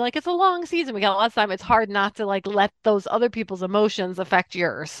keeled and be like, it's a long season, we got lots of time, it's hard not to like let those other people's emotions affect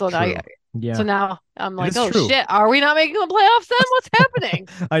yours. So now, True. Yeah. so now I'm like, is oh true. shit, are we not making the playoffs then? What's happening?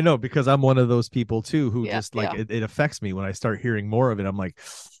 I know, because I'm one of those people too who Yeah, just like yeah. it affects me when I start hearing more of it. I'm like,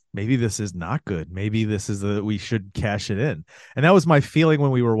 maybe this is not good. Maybe this is we should cash it in. And that was my feeling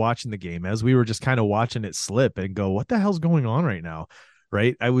when we were watching the game, as we were just kind of watching it slip and go, what the hell's going on right now?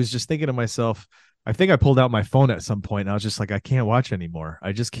 Right. I was just thinking to myself, I think I pulled out my phone at some point and I was just like, I can't watch anymore.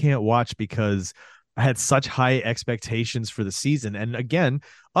 I just can't watch because I had such high expectations for the season. And again,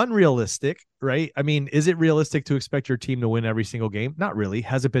 unrealistic, right? I mean, is it realistic to expect your team to win every single game? Not really.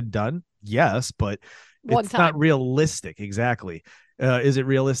 Has it been done? Yes, but One it's time. not realistic. Exactly. Is it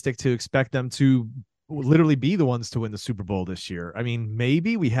realistic to expect them to literally be the ones to win the Super Bowl this year? I mean,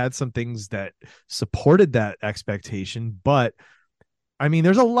 maybe we had some things that supported that expectation, but I mean,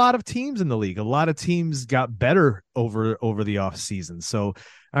 there's a lot of teams in the league. A lot of teams got better over the off season. So,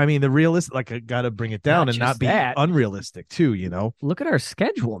 I mean, the realistic, like, I got to bring it down Not and not just be that. unrealistic too, you know? Look at our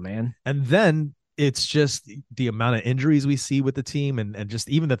schedule, man. And then it's just the amount of injuries we see with the team and just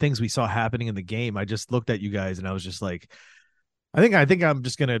even the things we saw happening in the game. I just looked at you guys and I was just like, I think I'm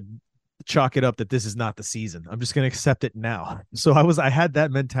just going to chalk it up that this is not the season. I'm just going to accept it now. So I had that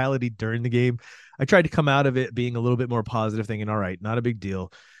mentality during the game. I tried to come out of it being a little bit more positive, thinking, all right, not a big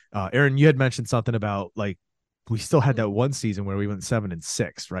deal. Aaron, you had mentioned something about like, we still had that one season where we went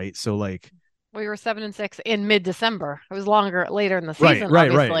 7-6, right? So like, We were 7-6 in mid-December. It was later in the right, season,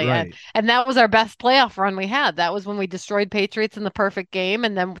 right, obviously. right. And that was our best playoff run we had. That was when we destroyed Patriots in the perfect game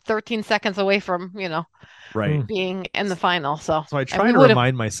and then 13 seconds away from, Right. being in the final. So So I and try we to would've-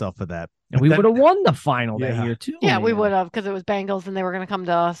 remind myself of that. And But we then- would have won the final Yeah. that year, too. Yeah, we man. would have because it was Bengals and they were going to come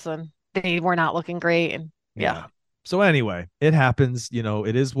to us and they were not looking great. And yeah. So anyway, it happens.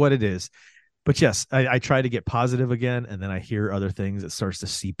 It is what it is. But yes, I try to get positive again, and then I hear other things that starts to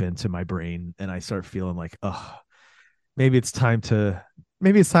seep into my brain, and I start feeling like, oh, maybe it's time to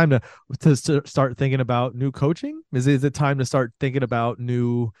start thinking about new coaching. Is it time to start thinking about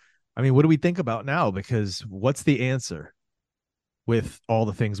new? I mean, what do we think about now? Because what's the answer with all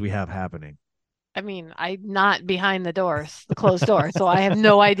the things we have happening? I mean, I'm not behind the closed doors, so I have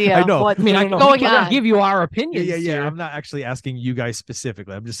no idea I know. what's I mean, I know. going We cannot on. give you our opinions. Yeah. here. I'm not actually asking you guys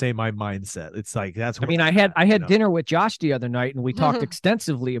specifically. I'm just saying my mindset. It's like that's. I mean, I had dinner with Josh the other night, and we talked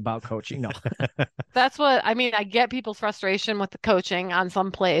extensively about coaching. No, That's what I mean. I get people's frustration with the coaching on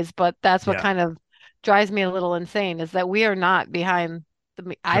some plays, but that's what Yeah. kind of drives me a little insane is that we are not behind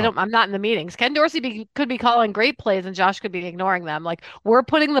I'm not in the meetings. Ken Dorsey could be calling great plays and Josh could be ignoring them. Like we're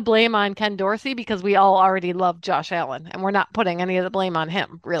putting the blame on Ken Dorsey because we all already love Josh Allen and we're not putting any of the blame on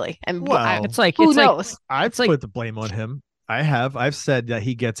him really. And Well, it's like who it's like knows? I've like- put the blame on him. I've said that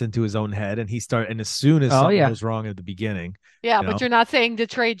he gets into his own head and and as soon as Oh, something yeah. goes wrong at the beginning, Yeah, you know? but you're not saying to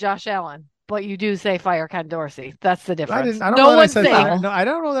trade Josh Allen, but you do say fire Ken Dorsey. That's the difference. I don't No know that I one's said saying. fire. No, I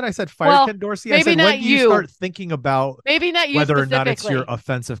don't know that I said fire Well, Ken Dorsey. I maybe said not when do you you. start thinking about Maybe not you whether or not it's your specifically,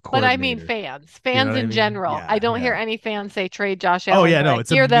 offensive but coordinator. I mean fans know what I in mean? general. Yeah, I don't hear yeah. any fans say trade Josh Allen. Oh yeah, but no, I it's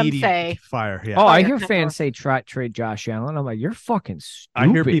hear them immediate say fire. Yeah. oh, I Fire hear Ken fans Dorsey. say trade Josh Allen. I'm like, you're fucking stupid. I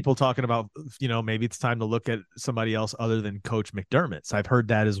hear people talking about, maybe it's time to look at somebody else other than Coach McDermott's. I've heard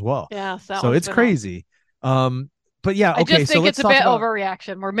that as well. Yeah, So it's crazy. But yeah, I okay. just So think let's it's a talk bit about,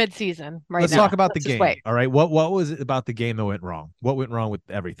 overreaction. We're mid-season right let's now. talk about Let's the just game. wait. All right. What was it about the game that went wrong? What went wrong with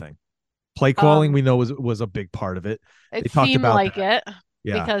everything? Play calling, we know was a big part of it. It They talked seemed about like that. it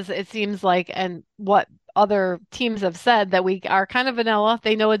Yeah. because it seems like, and what other teams have said, that we are kind of vanilla.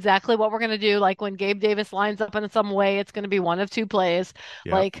 They know exactly what we're going to do. Like when Gabe Davis lines up in some way, it's going to be one of two plays.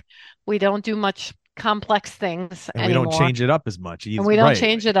 Yeah. Like we don't do much complex things And anymore. we don't change it up as much either. And we don't Right.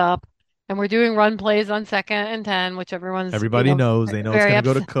 change it up. And we're doing run plays on 2nd and 10, which Everybody knows. They know it's very going to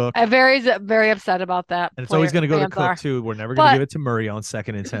go to upset- Cook. I'm very upset about that. And it's always going to go to fans Cook, are. too. We're never going But- to give it to Murray on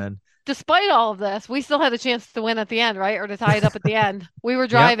 2nd and 10. Despite all of this, we still had a chance to win at the end, right? Or to tie it up at the end. We were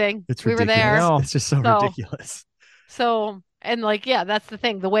driving. It's we were ridiculous. there. No. It's just so So- ridiculous. So, and like, yeah, that's the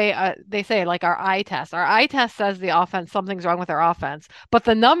thing. The way they say, like our eye test says the offense, something's wrong with our offense. But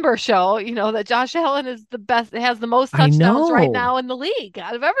the numbers show, that Josh Allen is the best, has the most I touchdowns right know. now in the league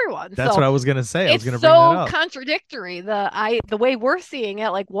out of everyone. That's So what I was going to say. I was it's going to bring that so up. contradictory. The way we're seeing it,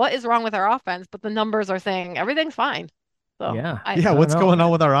 like what is wrong with our offense, but the numbers are saying everything's fine. So Yeah. Yeah, what's don't know. going on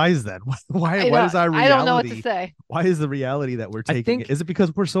with our eyes then? Why I is our reality? I don't know what to say. Why is the reality that we're I taking think- it? Is it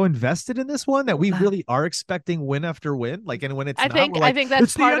because we're so invested in this one that we really are expecting win after win? Like, and when it's I not, think- we're like, I think that's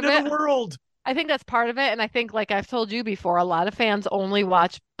it's the part end of of it. the world. I think that's part of it. And I think, like I've told you before, a lot of fans only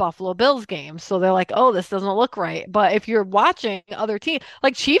watch Buffalo Bills games. So they're like, oh, this doesn't look right. But if you're watching other teams,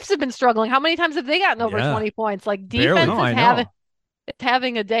 like Chiefs have been struggling. How many times have they gotten over Yeah. 20 points? Like Barely. defense No, I is know.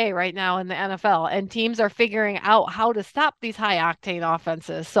 having a day right now in the NFL, and teams are figuring out how to stop these high octane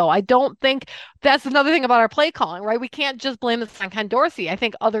offenses. So I don't think that's another thing about our play calling, right? We can't just blame this on Ken Dorsey. I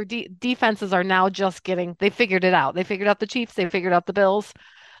think other defenses are now just they figured it out. They figured out the Chiefs. They figured out the Bills.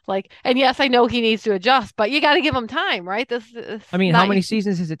 Like, and yes, I know he needs to adjust, but you got to give him time, right? I mean, how many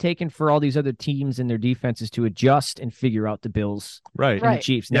seasons has it taken for all these other teams and their defenses to adjust and figure out the Bills Right. and Right. the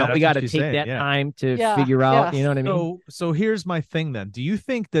Chiefs? Yeah, Now that's we got what to she's take saying, that yeah. time to Yeah, figure out. yes. You know what I mean? So here's my thing then. Do you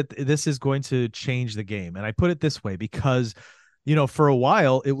think that this is going to change the game? And I put it this way because, for a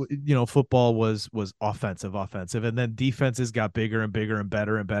while football was offensive, and then defenses got bigger and bigger and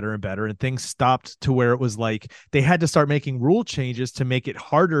better and better and better, and things stopped to where it was like they had to start making rule changes to make it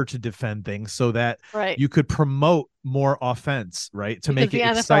harder to defend things so that right. you could promote more offense, right? To Because make it the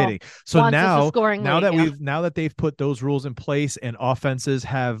NFL exciting. So wants us to scoring now league, that they've put those rules in place and offenses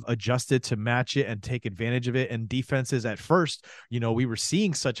have adjusted to match it and take advantage of it, and defenses at first, we were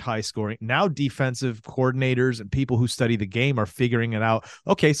seeing such high scoring. Now defensive coordinators and people who study the game are figuring it out.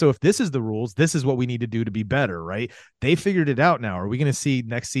 Okay, so if this is the rules, this is what we need to do to be better, right? They figured it out now. Are we going to see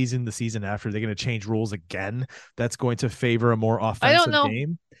next season, the season after, they're going to change rules again? That's going to favor a more offensive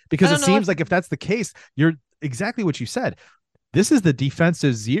game? Because it seems like if that's the case, you're exactly what you said. This is the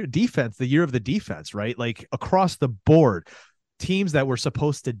the year of the defense, right? Like across the board, teams that were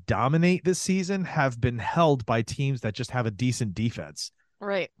supposed to dominate this season have been held by teams that just have a decent defense.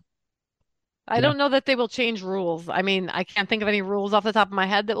 Right. I don't know that they will change rules. I mean, I can't think of any rules off the top of my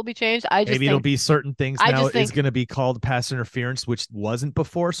head that will be changed. Maybe it'll be certain things I now. just It's think- going to be called pass interference, which wasn't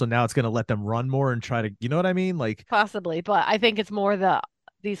before. So now it's going to let them run more and try to, you know what I mean? Like Possibly, but I think it's more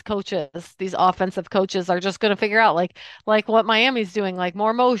these coaches, these offensive coaches are just going to figure out like what Miami's doing, like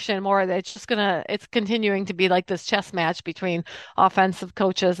more motion, more. It's continuing to be like this chess match between offensive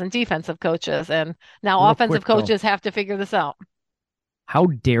coaches and defensive coaches, and now Real offensive quick, though. coaches have to figure this out. How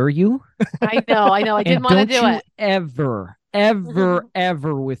dare you? I know. I didn't And want to don't do you it.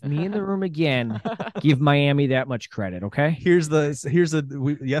 ever with me in the room again give Miami that much credit, okay?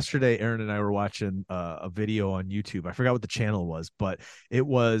 Yesterday Aaron and I were watching a video on YouTube. I forgot what the channel was, but it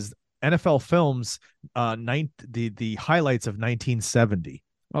was NFL Films the highlights of 1970.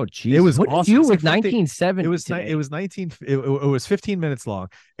 Oh, geez. It was what awesome. did you It's with like 1970? It was 15 minutes long,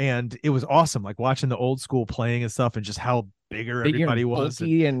 and it was awesome, like watching the old school playing and stuff, and just how bigger everybody was.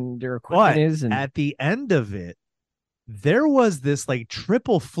 And their equipment But is. And at the end of it, there was this like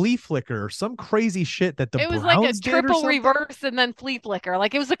triple flea flicker or some crazy shit that the It was Browns like a did or triple something. reverse and then flea flicker.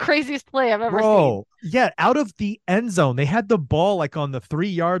 Like it was the craziest play I've ever seen. Bro, yeah, out of the end zone. They had the ball like on the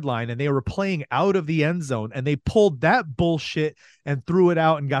 3-yard line, and they were playing out of the end zone, and they pulled that bullshit and threw it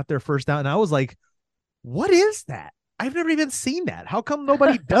out and got their first down. And I was like, what is that? I've never even seen that. How come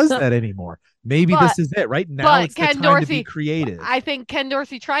nobody does that anymore? Maybe this is it. Right now, it's the time to be creative. I think Ken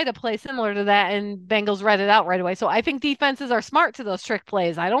Dorsey tried to play similar to that, and Bengals read it out right away. So I think defenses are smart to those trick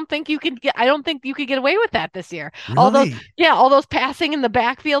plays. I don't think you could get away with that this year. Really? All those passing in the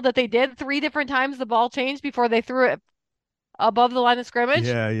backfield that they did 3 different times, the ball changed before they threw it above the line of scrimmage.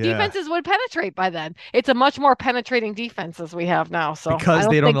 Yeah. Defenses would penetrate by then. It's a much more penetrating defense as we have now. So because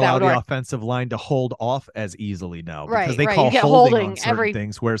they don't allow the work. offensive line to hold off as easily now. Right, Because they right. call You get holding holding on certain every-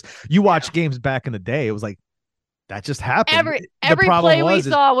 things. Whereas you watch games back in the day, it was like that just happened. Every problem play we was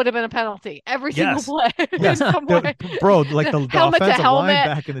is- saw would have been a penalty. Every Yes. single play. Yes, in some way. bro, like the Helmet to offensive line helmet.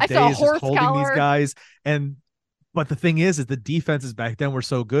 back in the I day saw is just horse holding collar. these guys. But the thing is the defenses back then were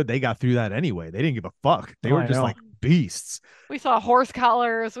so good, they got through that anyway. They didn't give a fuck. They Oh, were I just know. like beasts. We saw horse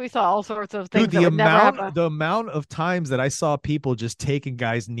collars. We saw all sorts of things. Dude, that would never happen. the amount of times that I saw people just taking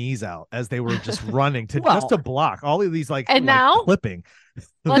guys' knees out as they were just running to Well, just to block all of these And like now clipping.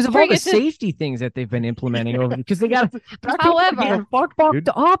 Because of all bring the it to- safety things that they've been implementing over, because they got However- fucked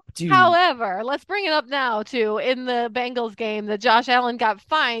up, dude. However, let's bring it up now to in the Bengals game that Josh Allen got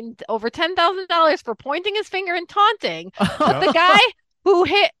fined over $10,000 for pointing his finger and taunting. But the guy who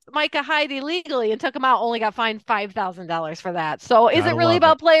hit Micah Hyde illegally and took him out only got fined $5,000 for that. So is Gotta it really love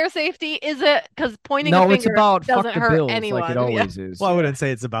about player safety? Is it because pointing a No, finger it's about fuck doesn't the hurt Bills anyone? like it always is. Well, I wouldn't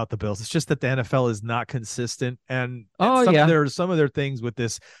say it's about the Bills. It's just that the NFL is not consistent, and Oh, some yeah. of their things with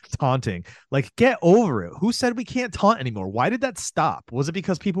this taunting. Like, get over it. Who said we can't taunt anymore? Why did that stop? Was it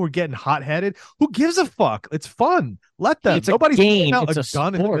because people were getting hot headed? Who gives a fuck? It's fun. Let them. It's a Nobody's game. pulling out It's a a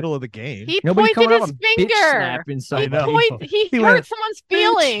gun in the sport. middle of the game. He Nobody pointed coming out his with a bitch finger. slap inside. I know. He He hurt went, someone's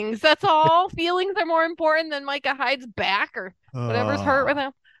feelings. That's all. Feelings are more important than Micah Hyde's back or whatever's hurt with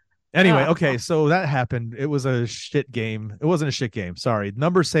him. Anyway, Oh. okay, so that happened. It was a shit game. It wasn't a shit game. Sorry.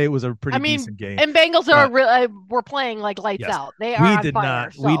 Numbers say it was a pretty decent game. And Bengals are we're playing like lights Yes. out. They are We on did fire,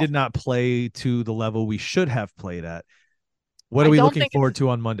 not. so. We did not play to the level we should have played at. What I are we don't looking think forward to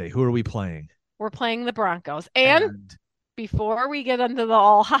on Monday? Who are we playing? We're playing the Broncos. And before we get into the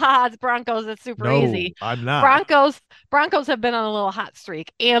all it's Broncos, it's super no, easy. I'm not. Broncos have been on a little hot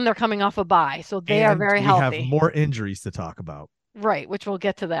streak and they're coming off a bye. So they are very healthy. We have more injuries to talk about. Right, which we'll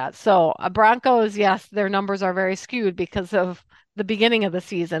get to that. So Broncos, yes, their numbers are very skewed because of the beginning of the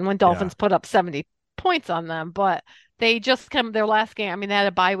season when Dolphins put up 70 points on them. But they just come their last game. I mean, they had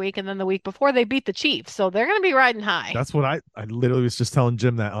a bye week, and then the week before they beat the Chiefs. So they're going to be riding high. That's what I literally was just telling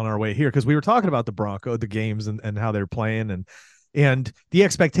Jim that on our way here because we were talking about the games and how they're playing and the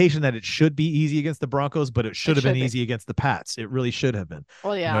expectation that it should be easy against the Broncos, but it should have been easy against the Pats. It really should have been.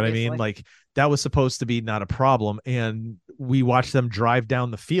 Well, yeah, you know what I mean? Like that was supposed to be not a problem. And we watched them drive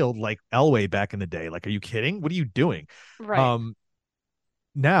down the field like Elway back in the day. Like, are you kidding? What are you doing? Right.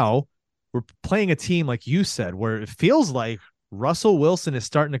 Now we're playing a team, like you said, where it feels like Russell Wilson is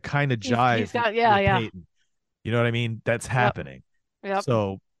starting to kind of jive. He's got, with Peyton. You know what I mean? That's happening. Yep.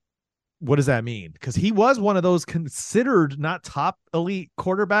 So what does that mean? Because he was one of those considered not top elite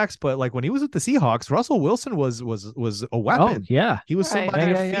quarterbacks, but like when he was with the Seahawks, Russell Wilson was a weapon. Oh, yeah. He was Right.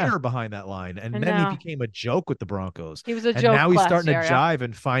 somebody to Yeah. fear behind that line. And then now- he became a joke with the Broncos. He was a And joke. now he's last starting year, to yeah. jive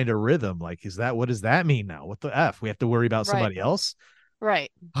and find a rhythm. Like, what does that mean now? What the F? We have to worry about Right. somebody else?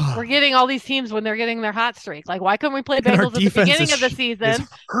 Right. We're getting all these teams when they're getting their hot streak. Like, why couldn't we play And our Bengals at the defense beginning of the is season?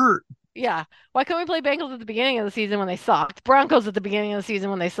 hurt. Yeah. Why couldn't we play Bengals at the beginning of the season when they sucked? Broncos at the beginning of the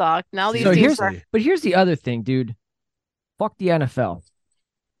season when they sucked. Now these So teams here's the other thing, dude. Fuck the NFL.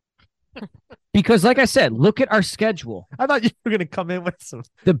 Because like I said, look at our schedule. I thought you were going to come in with some.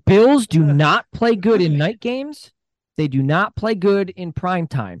 The Bills do not play good in night games. They do not play good in prime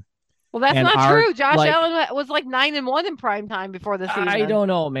time. Well, that's And not our, true. Josh like- Allen was like 9-1 in prime time before the season. I don't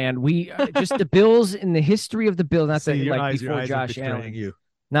know, man. We just the Bills in the history of the Bills. Not See, that your like eyes before are Josh betraying Allen. you.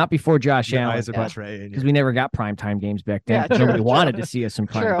 Not before Josh Your Allen. eyes are betraying Because you. we never got primetime games back then. Yeah, true, Nobody true. wanted to see us in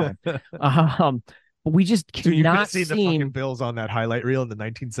prime time. But we just Dude, you could have cannot seen the fucking seem. Bills on that highlight reel in the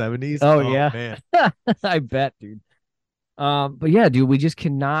 1970s. Oh, yeah. Man. I bet, dude. But yeah, dude, we just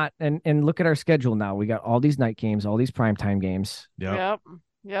cannot. And look at our schedule now. We got all these night games, all these primetime games. Yep.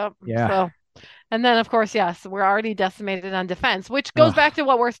 Yep. Yeah. So, and then of course, yes, we're already decimated on defense, which goes Ugh. back to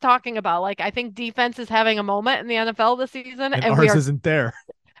what we're talking about. Like, I think defense is having a moment in the NFL this season, And and we ours are, isn't there.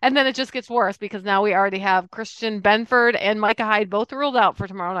 and then it just gets worse because now we already have Christian Benford and Micah Hyde both ruled out for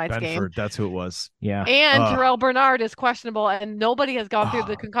tomorrow night's game. Benford, that's who it was. Yeah. And Ugh. Terrell Bernard is questionable, and nobody has gone through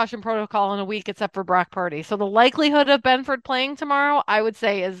the concussion protocol in a week except for Brock Purdy. So the likelihood of Benford playing tomorrow, I would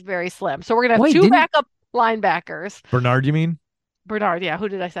say, is very slim. So we're gonna have Wait, two didn't- backup linebackers. Bernard, you mean? Bernard, yeah. Who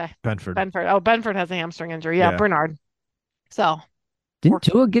did I say? Benford. Benford. Oh, Benford has a hamstring injury. Yeah, Yeah. Bernard. So Didn't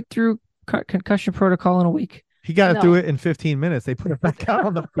Tua get through concussion protocol in a week? He got No. through it in 15 minutes. They put him back out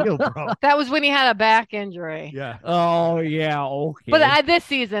on the field, bro. that was when he had a back injury. Yeah. Oh, yeah. Okay. But this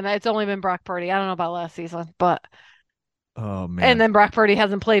season, it's only been Brock Purdy. I don't know about last season, but Oh, man. and then Brock Purdy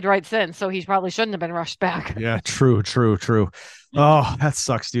hasn't played right since, so he probably shouldn't have been rushed back. Yeah, true. Oh, that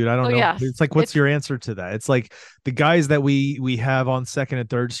sucks, dude. I don't So, know. yes, It's like, what's it's- your answer to that? It's like the guys that we have on second and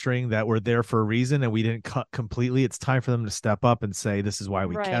third string that were there for a reason and we didn't cut completely. It's time for them to step up and say, this is why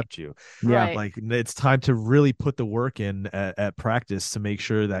we Right. kept you. Yeah. Right. Like, it's time to really put the work in at practice to make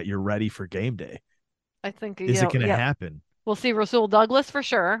sure that you're ready for game day. I think Is it going to happen? We'll see Rasul Douglas for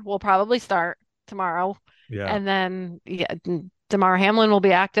sure. We'll probably start tomorrow. Yeah. And then Damar Hamlin will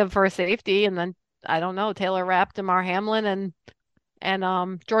be active for a safety. And then I don't know, Taylor Rapp, Damar Hamlin, and and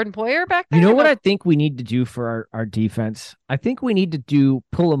Jordan Poyer back You there. know what I think we need to do for our defense? I think we need to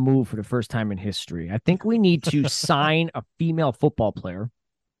pull a move for the first time in history. I think we need to sign a female football player,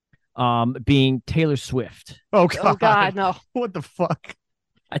 being Taylor Swift. Oh Oh God, no. What the fuck?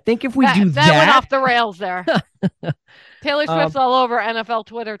 I think if we that, do that went off the rails there. Taylor Swift's all over NFL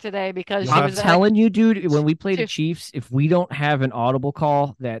Twitter today because she I'm was telling you, dude, when we play the Two. Chiefs, if we don't have an audible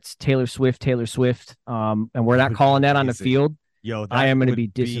call that's Taylor Swift, and we're not calling that on the Amazing. field, Yo, that I am going to would be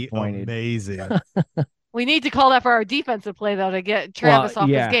disappointed. Amazing. We need to call that for our defensive play though to get Travis off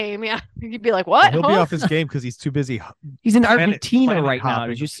yeah. his game. Yeah, you'd be like, what? He'll be Huh? off his game because he's too busy. He's in planet Argentina right now.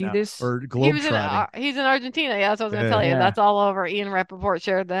 hopping Did you see now, this? Or He's globetrotting. he's in Argentina. Yeah, that's what I was going to Yeah. tell you. Yeah. That's all over. Ian Rappaport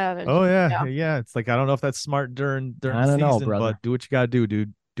shared that. And Oh yeah. It's like I don't know if that's smart during I the don't know, season, brother. but do what you gotta do,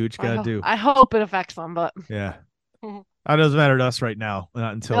 dude. Do what you gotta do. I hope it affects them, but Yeah. Mhm. That doesn't matter to us right now.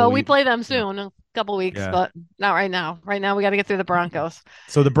 Not until no, we play them soon, a couple weeks, Yeah. but not right now. Right now, we got to get through the Broncos.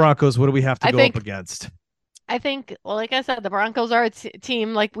 So the Broncos, what do we have to I go think- up against? I think, well, like I said, the Broncos are a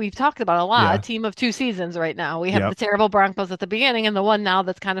team like we've talked about a lot, Yeah. a team of 2 seasons right now. We have Yep. the terrible Broncos at the beginning and the one now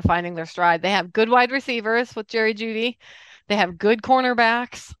that's kind of finding their stride. They have good wide receivers with Jerry Jeudy. They have good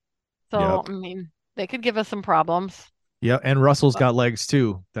cornerbacks. So, Yep. I mean, they could give us some problems. Yeah, and Russell's got legs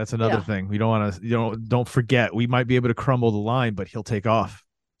too. That's another Yeah. thing. We don't want to don't forget. We might be able to crumble the line, but he'll take off.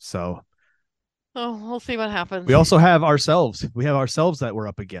 So So we'll see what happens. we also have ourselves. We have ourselves that we're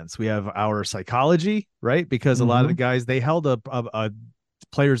up against. We have our psychology, right? Because a lot of the guys they held a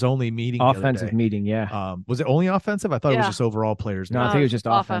players only meeting. the other Offensive day. meeting, yeah. Was it only offensive? I thought it was Yeah. just overall players. No, I No, think it was just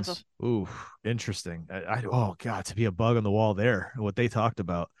offensive. offense. Ooh, interesting. Oh god, to be a bug on the wall there. What they talked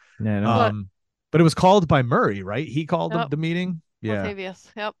about. No, no. But- But it was called by Murray, right? He called Yep. the meeting. Yeah. Latavius.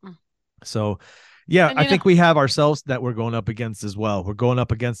 Yep. So, yeah, And I you think we have ourselves that we're going up against as well. We're going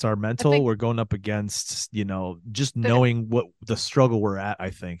up against our mental. think- We're going up against, just knowing what the struggle we're at,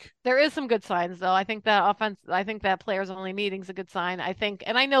 I think. There is some good signs though. I think that players only meeting's a good sign. I think,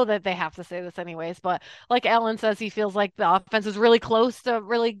 and I know that they have to say this anyways, but like Alan says, he feels like the offense is really close to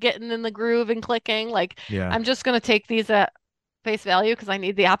really getting in the groove and clicking. Like Yeah. I'm just going to take these at face value because I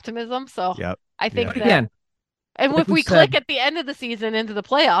need the optimism. So Yep. I think Yeah. that, Again, and like if we we click said- at the end of the season into the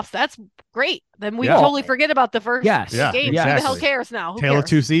playoffs, that's great. Then we Yeah. totally forget about the first Yes. Yeah, game. yes. Who the hell exactly. cares now? Who Tale of cares?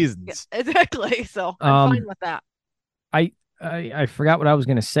 two seasons. Yeah, exactly. So I'm fine with that. I forgot what I was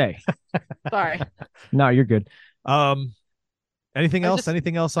going to say. Sorry. No, you're good. Anything I else? just-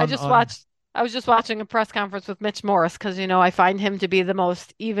 Anything else I on just on- watched. I was just watching a press conference with Mitch Morris because I find him to be the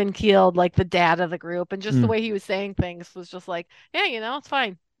most even keeled, like the dad of the group, and just the way he was saying things was just like, yeah, it's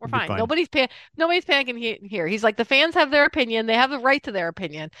fine. We're It'll be fine. fine. Nobody's panicking here. He's like, the fans have their opinion. They have the right to their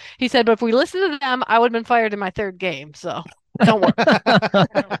opinion. He said, but if we listen to them, I would have been fired in my 3rd game. So don't worry.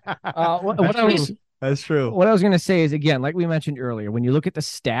 What I was That's true. what I was going to say is, again, like we mentioned earlier, when you look at the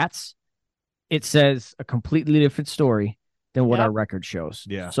stats, it says a completely different story than what Yep. our record shows.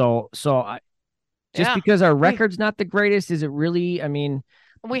 Yeah. So just Yeah. because our record's not the greatest, is it really? I mean,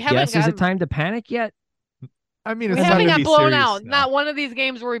 We haven't yes, is gotten, it time to panic yet? I mean, we it's haven't not got gonna be blown serious, out. no. Not one of these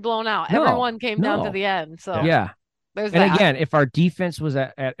games were we blown out. No, Everyone came down to no. the end. So Yeah. there's And that. again, if our defense was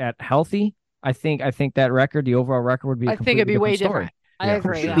at healthy, I think that record, the overall record, would be. I think it'd be way story. different. I Yeah, for agree.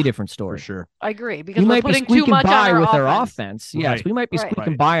 sure. Completely different For story. sure. I agree because We we're might be putting too squeaking much by on with our our offense. offense. Yes, Right. we might be Right.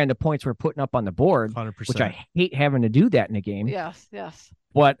 squeaking Right. by on the points we're putting up on the board, 100%. which I hate having to do that in a game. Yes. Yes.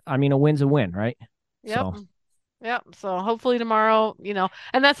 But I mean, a win's a win, right? Yep. So- Yep. So hopefully tomorrow,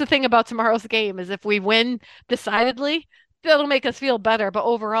 and that's the thing about tomorrow's game is if we win decidedly, that'll make us feel better. But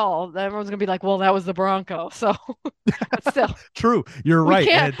overall, then everyone's gonna be like, "Well, that was the Broncos." So, but still, True. You're We right.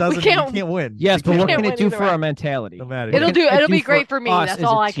 can't- And it doesn't. we can't- You can't win. Yes, You but can't what can't can it win do either for way. our mentality? No matter. it'll What do. can it It'll do be for great for me. us That's as a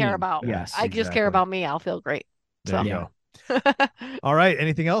all I care team? about. Yes, I just care exactly. about me. I'll feel great. There So, you go. All right.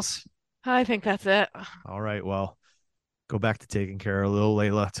 Anything else? I think that's it. All right. Well, go back to taking care of little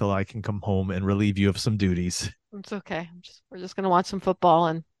Layla till I can come home and relieve you of some duties. It's okay. We're just gonna watch some football,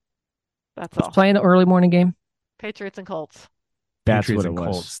 and that's all. Playing the early morning game. Patriots and Colts. That's Patriots what and it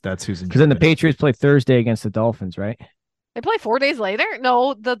was. Colts. That's who's in. Because then the Germany. Patriots play Thursday against the Dolphins, right? They play 4 days later.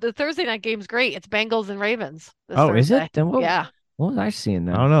 No, the Thursday night game's great. It's Bengals and Ravens. This Oh, is Thursday. it? Then what, Yeah. What was I seeing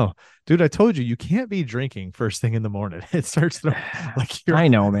I then? don't know, dude. I told you can't be drinking first thing in the morning. It starts to like you're. I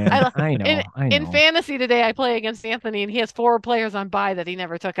know, man. I- I know. I know. In fantasy today, I play against Anthony, and he has 4 players on bye that he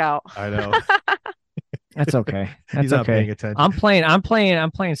never took out. I know. That's okay. That's He's not okay. paying attention.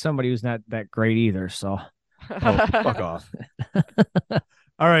 I'm playing somebody who's not that great either. So Oh, fuck off.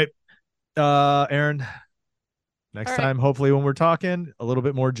 All right, Aaron. Next All right. time, hopefully, when we're talking, a little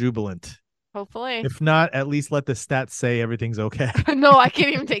bit more jubilant. Hopefully. If not, at least let the stats say everything's okay. No, I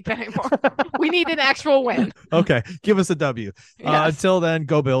can't even take that anymore. We need an actual win. Okay, give us a W. Yes. Until then,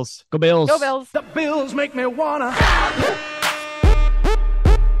 go Bills. Go Bills. Go Bills. The bills make me wanna.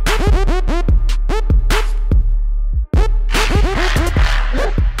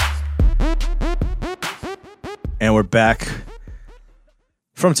 And we're back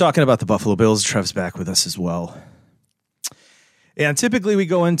from talking about the Buffalo Bills. Trev's back with us as well. And typically we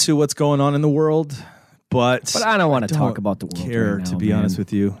go into what's going on in the world, but I don't want to talk about the world care, right now, to be man. honest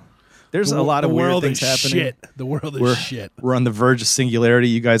with you. There's a lot of weird things happening. Shit. The world is shit. We're on the verge of singularity.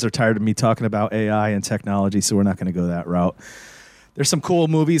 You guys are tired of me talking about AI and technology, so we're not going to go that route. There's some cool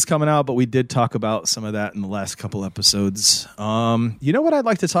movies coming out, but we did talk about some of that in the last couple episodes. You know what I'd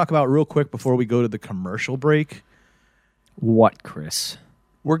like to talk about real quick before we go to the commercial break? What, Chris?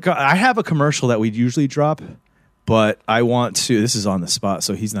 I have a commercial that we'd usually drop, but I want to. This is on the spot,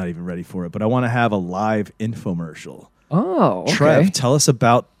 so he's not even ready for it. But I want to have a live infomercial. Oh, okay. Trev, tell us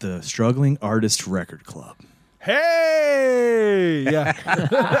about the Struggling Artist Record Club. Hey, yeah.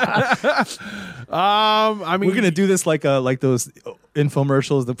 I mean, We're gonna do this like those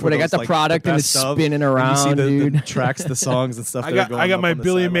infomercials that Where they got the product and it's spinning around, and you see the dude. tracks, the songs, and stuff. I got my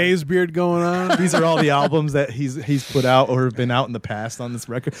Billy Mays beard going on. These are all the albums that he's put out or have been out in the past on this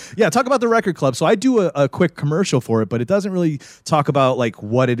record. Yeah, talk about the record club. So I do a quick commercial for it, but it doesn't really talk about like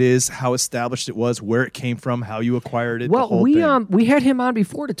what it is, how established it was, where it came from, how you acquired it. Well, the whole thing. we had him on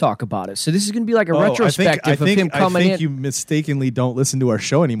before to talk about it, so this is going to be like a retrospective of him coming I think in. you mistakenly don't listen to our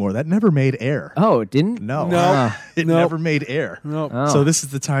show anymore. That never made air. Oh, it didn't? No, it Nope. never made air. Nope. Oh. So this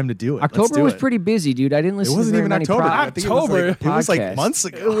is the time to do it. Let's October do was it. pretty busy, dude. I didn't It listen wasn't to very even many October. I think October. it was like Podcast. months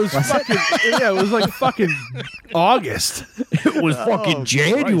ago. It was fucking it was like fucking August. It was fucking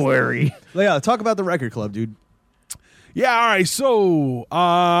January. Yeah, talk about the record club, dude. Yeah, all right. So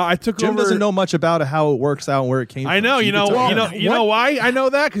I took Jim over. doesn't know much about how it works out and where it came from. I know. So You know. can tell him. You know why I know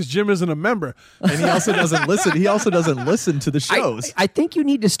that? Because Jim isn't a member. And he also doesn't listen. He also doesn't listen to the shows. I think you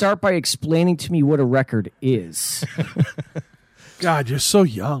need to start by explaining to me what a record is. God, you're so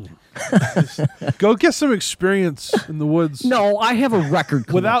young. Go get some experience in the woods. No, I have a record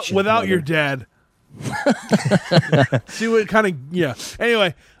collection, without your brother. dad. See what kind of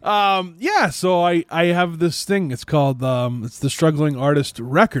Anyway, yeah. So I have this thing. It's called it's the Struggling Artist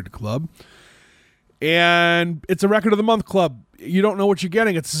Record Club, and it's a record of the month club. You don't know what you're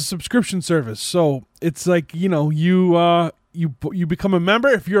getting. It's a subscription service. So it's like you become a member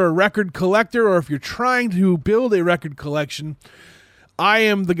if you're a record collector or if you're trying to build a record collection. I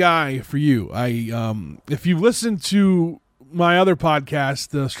am the guy for you. If you listen to my other podcast,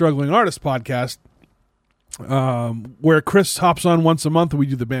 the Struggling Artist podcast, where Chris hops on once a month and we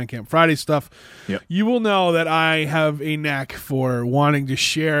do the Bandcamp Friday stuff, Yep. you will know that I have a knack for wanting to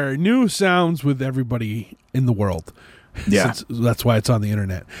share new sounds with everybody in the world. Yeah. That's why it's on the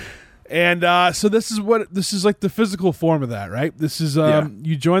internet. And so this is like the physical form of that, right? This is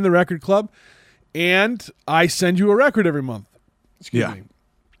you join the record club, and I send you a record every month. Excuse me.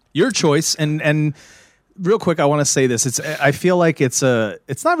 Your choice. And real quick, I want to say this. I feel like it's not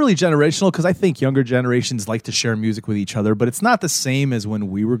really generational because I think younger generations like to share music with each other, but it's not the same as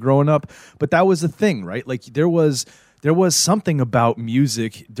when we were growing up. But that was the thing, right? Like there was something about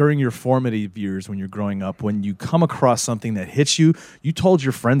music during your formative years when you're growing up. When you come across something that hits you, you told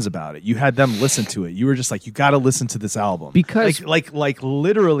your friends about it. You had them listen to it. You were just like, you got to listen to this album. Because like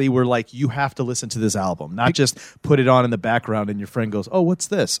literally we're like, you have to listen to this album, not just put it on in the background and your friend goes, oh, what's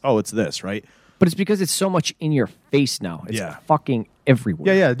this? Oh, it's this, right? But it's because it's so much in your face now. It's fucking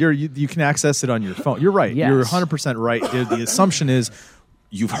everywhere. Yeah. You can access it on your phone. You're right. Yes. You're 100% right. The assumption is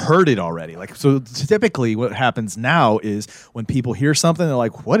you've heard it already. Like, so typically what happens now is when people hear something, they're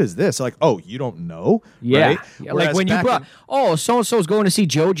like, what is this? They're like, oh, you don't know? Yeah. Right? Yeah, Whereas like when you back brought, so-and-so is going to see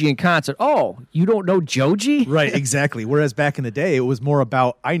Joji in concert. Oh, you don't know Joji? Right, exactly. Whereas back in the day, it was more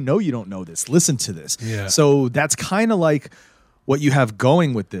about, I know you don't know this. Listen to this. Yeah. So that's kind of like what you have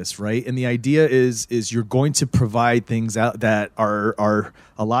going with this, right? And the idea is you're going to provide things out that are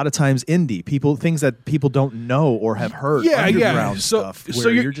a lot of times indie things that people don't know or have heard. Underground stuff. So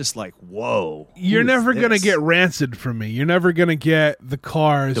Where you're just like, whoa. You're never gonna get Rancid from me. You're never gonna get the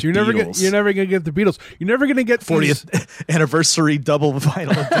Cars. The You're never gonna get the Beatles. You're never gonna get 40th anniversary double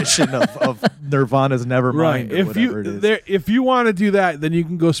vinyl edition of Nirvana's Nevermind. Right. If you want to do that, then you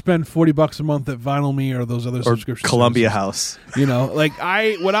can go spend $40 a month at Vinyl Me or those other or subscriptions. Columbia House. You know, like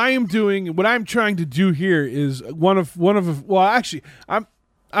what I'm trying to do here is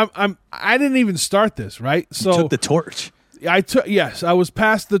I didn't even start this, right? So You took the torch. I was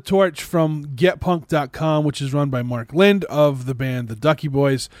passed the torch from getpunk.com, which is run by Mark Lind of the band The Ducky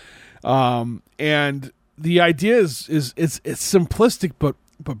Boys. And the idea is it's simplistic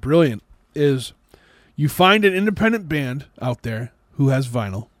but brilliant. Is you find an independent band out there who has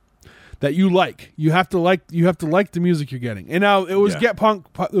vinyl that you like. You have to like the music you're getting. And now it was Get Punk.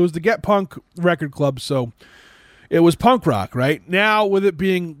 It was the Get Punk record club, so it was punk rock, right? Now with it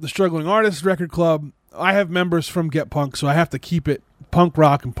being the Struggling Artists record club, I have members from Get Punk, so I have to keep it punk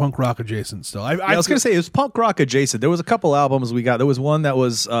rock and punk rock adjacent still. I was going to say it was punk rock adjacent. There was a couple albums we got. There was one that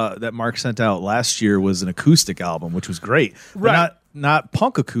was that Mark sent out last year was an acoustic album, which was great. Right. But not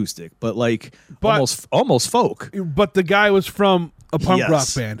punk acoustic, but almost folk. But the guy was from a punk rock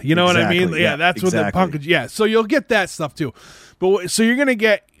band. You know what I mean? Yeah, that's what the punk. Yeah, so you'll get that stuff too. But so you're going to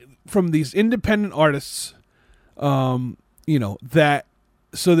get from these independent artists, that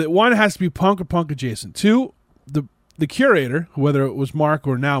so that one has to be punk or punk adjacent. Two, the curator, whether it was Mark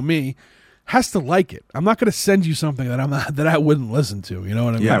or now me, has to like it. I'm not going to send you something that I wouldn't listen to. You know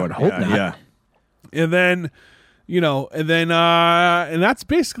what I mean? I would hope not. Yeah. And then, and that's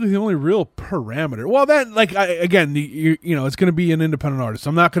basically the only real parameter. Well, then, it's going to be an independent artist.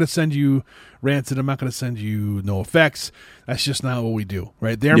 I'm not going to send you Rancid. I'm not going to send you No Effects. That's just not what we do,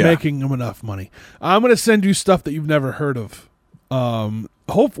 right? They're making them enough money. I'm going to send you stuff that you've never heard of.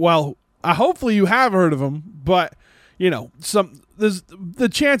 Hopefully you have heard of them, but the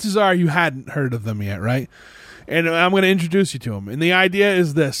chances are you hadn't heard of them yet, right? And I'm going to introduce you to them. And the idea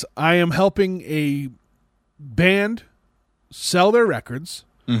is this: I am helping a band sell their records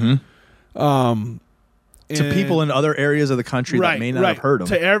to people in other areas of the country that may not have heard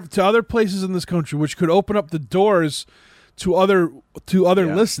them, to other places in this country, which could open up the doors to other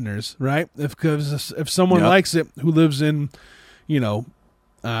listeners, right? If someone likes it who lives in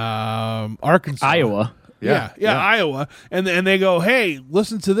Arkansas, Iowa. Iowa, and they go, hey,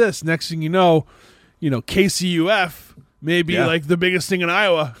 listen to this. Next thing you know, KCUF may be like the biggest thing in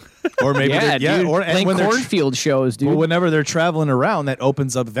Iowa. Or maybe playing cornfield shows, dude. Well, whenever they're traveling around, that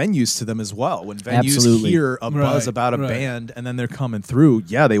opens up venues to them as well. When venues hear a buzz about a band and then they're coming through,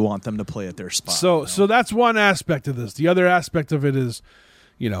 they want them to play at their spot. So that's one aspect of this. The other aspect of it is,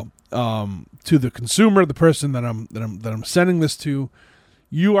 to the consumer, the person that I'm sending this to,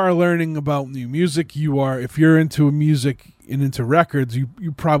 you are learning about new music. If you're into music and into records,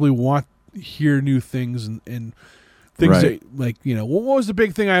 you probably want to hear new things and things that, what was the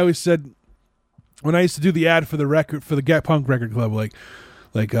big thing I always said when I used to do the ad for the Get Punk record club,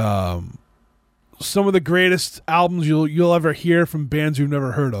 some of the greatest albums you'll ever hear from bands you've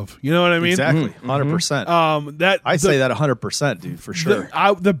never heard of. You know what I mean? Exactly, 100%. I say that 100%, dude, for sure.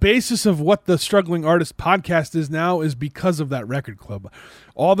 The basis of what the Struggling Artist podcast is now is because of that record club.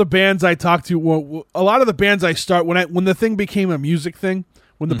 All the bands I talk to, a lot of the bands I start when the thing became a music thing.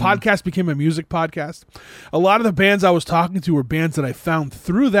 When the podcast became a music podcast, a lot of the bands I was talking to were bands that I found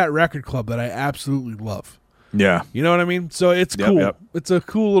through that record club that I absolutely love. Yeah. You know what I mean? So it's cool. Yep. It's a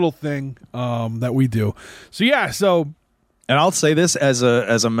cool little thing that we do. So and I'll say this as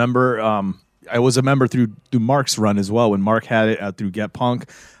a member, I was a member through Mark's run as well. When Mark had it through Get Punk,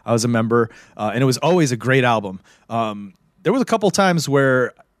 I was a member, and it was always a great album. There was a couple times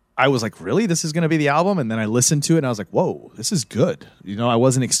where I was like, really? This is going to be the album? And then I listened to it and I was like, whoa, this is good. I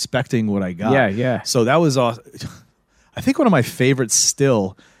wasn't expecting what I got. Yeah. So that was awesome. I think one of my favorites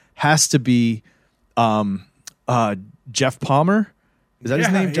still has to be Jeff Palmer. Is that his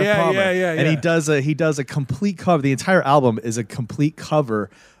name? Jeff Palmer. Yeah. And he does a complete cover. The entire album is a complete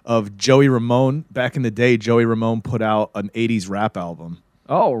cover of Joey Ramone. Back in the day, Joey Ramone put out an 80s rap album.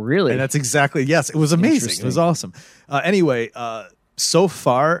 Oh, really? And that's exactly, yes, it was amazing. It was awesome. Anyway, so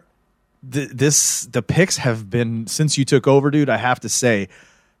far, the picks have been, since you took over, dude, I have to say,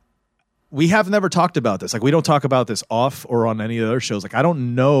 we have never talked about this. We don't talk about this off or on any other shows. I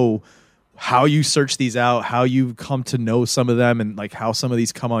don't know how you search these out, how you come to know some of them, and how some of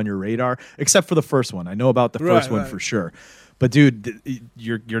these come on your radar, except for the first one. I know about the first one for sure. But dude,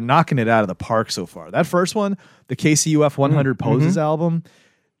 you're knocking it out of the park so far. That first one, the KCUF 100 Poses album,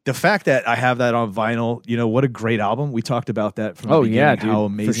 the fact that I have that on vinyl, what a great album. We talked about that from the beginning, how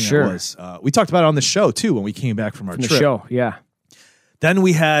amazing it was. We talked about it on the show too when we came back from our trip. The show, yeah. Then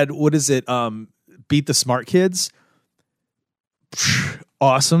we had, Beat the Smart Kids.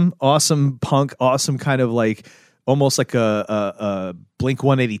 Awesome punk, awesome kind of almost like a Blink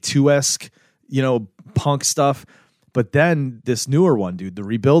 182-esque, punk stuff. But then this newer one, dude, the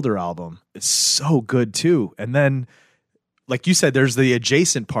Rebuilder album, is so good too. And then, like you said, there's the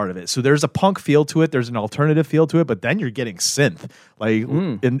adjacent part of it. So there's a punk feel to it. There's an alternative feel to it. But then you're getting synth,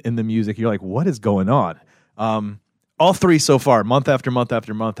 in the music. You're like, what is going on? All three so far, month after month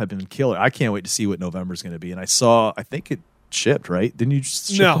after month, have been killer. I can't wait to see what November's going to be. And I think it shipped, right? Didn't you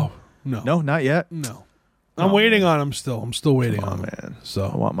just ship them? No, not yet. No. I'm waiting on them still. I'm still waiting on them. Man. So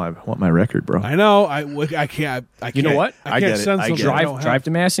I want my record, bro. I know. I can't. You know what? I I can't get it. send I something get it. I don't Drive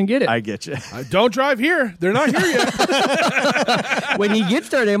to Mass and get it. I get you. don't drive here. They're not here yet. When he gets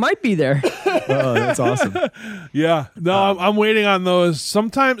there, they might be there. Oh, that's awesome. Yeah. No, I'm waiting on those.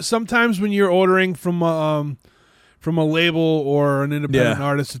 Sometimes when you're ordering from a label or an independent Yeah.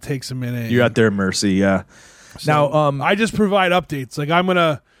 artist, it takes a minute. You're at their mercy. Yeah. So, Now, I just provide updates. Like I'm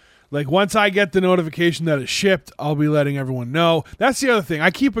gonna, once I get the notification that it's shipped, I'll be letting everyone know. That's the other thing.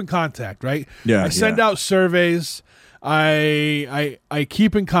 I keep in contact, right? Yeah, I send out surveys. I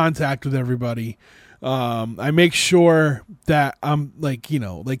keep in contact with everybody. I make sure that I'm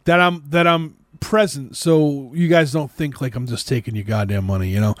that I'm present, so you guys don't think like I'm just taking your goddamn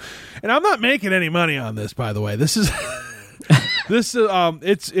money, And I'm not making any money on this, by the way. This is. Yeah.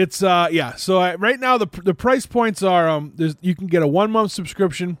 So right now the price points are you can get a 1 month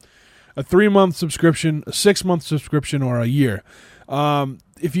subscription, a 3 month subscription, a 6 month subscription, or a year.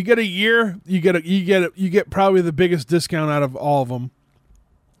 If you get a year, you get probably the biggest discount out of all of them.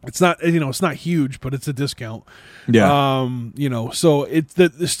 It's not it's not huge, but it's a discount. Yeah. So it's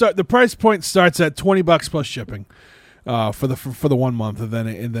the price point starts at $20 plus shipping for the 1 month, and then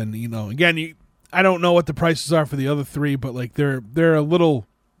again I don't know what the prices are for the other three, but like they're a little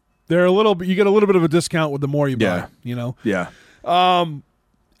you get a little bit of a discount with the more you buy, Yeah. And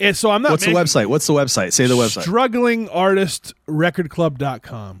so I'm not What's the website? Say the website.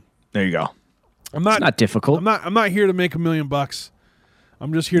 StrugglingArtistRecordClub.com. There you go. I'm not It's not difficult. I'm not here to make $1 million.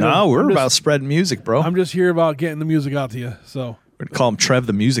 I'm just here We're about spreading music, bro. I'm just here about getting the music out to you. So We're gonna call him Trev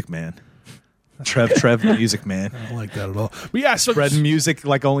the Music Man. Trev the Music Man. I don't like that at all. But yeah, so Spreading music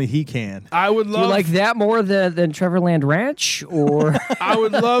like only he can. I would Do love you like that more than Trevorland Ranch? Or I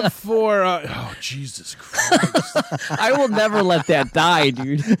would love for oh Jesus Christ. I will never let that die,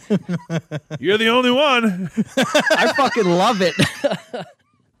 dude. You're the only one. I fucking love it.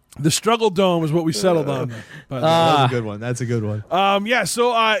 The Struggle Dome is what we settled on. By the way. That's a good one. That's a good one. Yeah,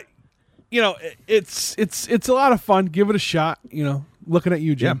 so it's a lot of fun. Give it a shot, Looking at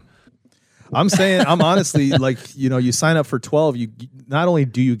you, Jim. I'm saying, I'm honestly like, you sign up for 12, you not only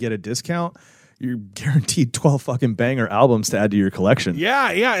do you get a discount, you're guaranteed 12 fucking banger albums to add to your collection.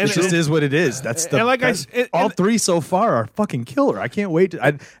 Yeah. It just is what it is. That's the and like all three so far are fucking killer. I can't wait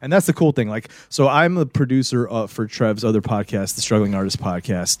and that's the cool thing. Like, so I'm the producer for Trev's other podcast, the Struggling Artist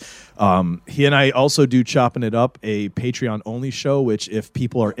Podcast. He and I also do Chopping It Up, a Patreon only show, which if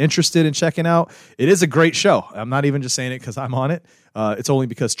people are interested in checking out, it is a great show. I'm not even just saying it because I'm on it. It's only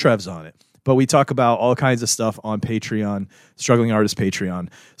because Trev's on it. But we talk about all kinds of stuff on Patreon, Struggling Artist Patreon.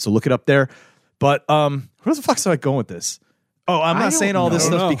 So look it up there. But where the fuck am I going with this? Oh, I'm not saying all this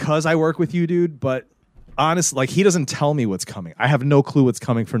stuff because I work with you, dude. But honestly, like, he doesn't tell me what's coming. I have no clue what's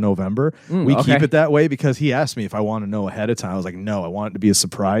coming for November. We keep it that way because he asked me if I want to know ahead of time. I was like, no, I want it to be a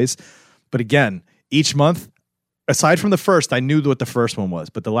surprise. But again, each month, aside from the first, I knew what the first one was.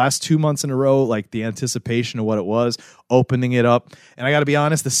 But the last 2 months in a row, like the anticipation of what it was, opening it up. And I got to be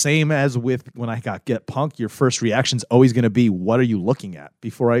honest, the same as with when I got Get Punk, your first reaction is always going to be, what are you looking at?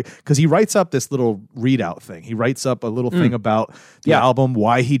 Because he writes up this little readout thing. He writes up a little thing about the album,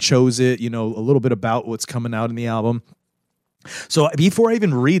 why he chose it, a little bit about what's coming out in the album. So before I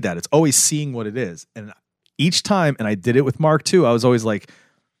even read that, it's always seeing what it is. And each time, and I did it with Mark too, I was always like,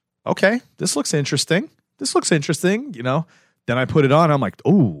 okay, this looks interesting. Then I put it on. I'm like,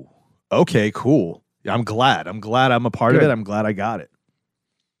 ooh, okay, cool. I'm glad I'm a part of it. I'm glad I got it.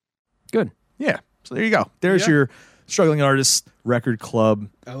 Good. Yeah. So there you go. There's your Struggling Artists Record Club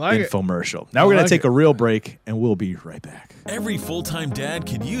infomercial. Now we're going to take a real break, and we'll be right back. Every full-time dad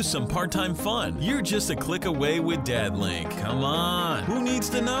could use some part-time fun. You're just a click away with DadLink. Come on. Who needs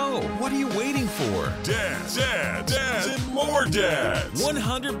to know? What are you waiting for? Dads, and more dads.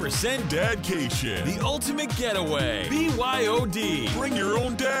 100% Dadcation. The ultimate getaway. BYOD. Bring your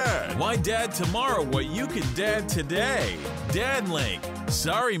own dad. Why dad tomorrow what you can dad today? DadLink.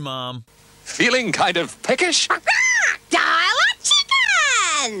 Sorry, Mom. Feeling kind of peckish? Dial-up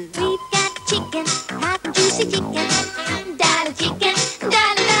chicken! We've got chicken, hot and juicy chicken. Dial-up chicken,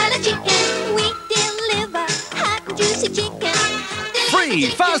 dial-up chicken. We deliver hot and juicy chicken. Free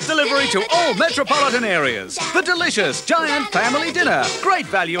fast delivery to all metropolitan areas. The delicious giant family dinner. Great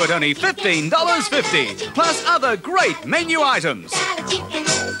value at only $15.50. Plus other great menu items. Dial-up chicken,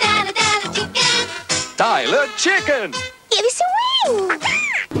 dial-up chicken. Dial-up chicken! Give us a ring!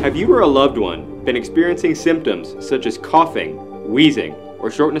 Have you or a loved one been experiencing symptoms such as coughing, wheezing,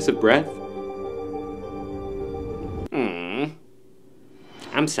 or shortness of breath?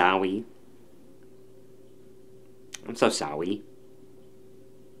 I'm sorry. I'm so sorry.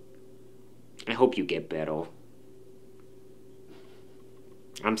 I hope you get better.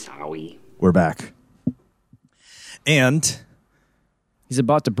 I'm sorry. We're back. And he's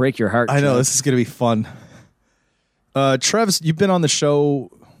about to break your heart. I know, Trev. this is going to be fun. Trev, you've been on the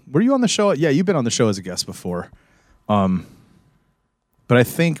show. Were you on the show? Yeah, you've been on the show as a guest before. But I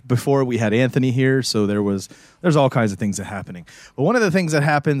think before we had Anthony here, so there's all kinds of things that are happening. But one of the things that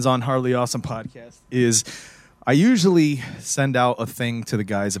happens on Hardly Awesome Podcast is I usually send out a thing to the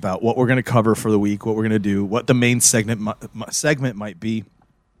guys about what we're going to cover for the week, what we're going to do, what the main segment might be.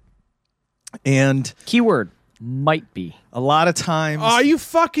 And keyword might be. A lot of times, are you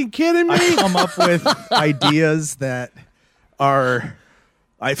fucking kidding me? I come up with ideas that are,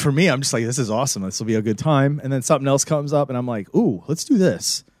 for me, I'm just like, this is awesome. This will be a good time. And then something else comes up, and I'm like, ooh, let's do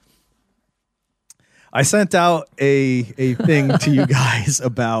this. I sent out a thing to you guys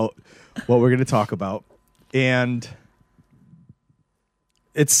about what we're going to talk about, and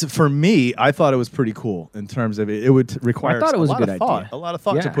it's, for me, I thought it was pretty cool in terms of it. It would require a lot of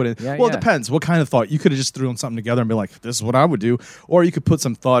thought to put in. Well, it depends. What kind of thought? You could have just thrown something together and be like, this is what I would do. Or you could put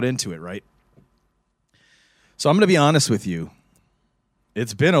some thought into it, right? So I'm going to be honest with you.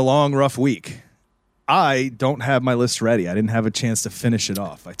 It's been a long, rough week. I don't have my list ready. I didn't have a chance to finish it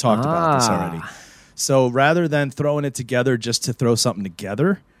off. I talked about this already. So rather than throwing it together just to throw something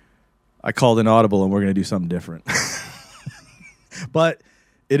together, I called an audible and we're going to do something different. But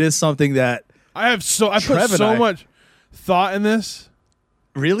it is something that I put so much thought in this.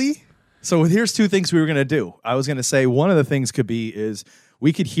 Really? So here's two things we were going to do. I was going to say one of the things could be is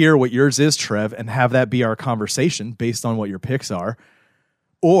we could hear what yours is, Trev, and have that be our conversation based on what your picks are.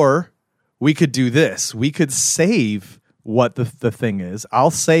 Or we could do this. We could save what the thing is. I'll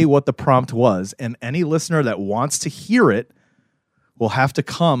say what the prompt was, and any listener that wants to hear it will have to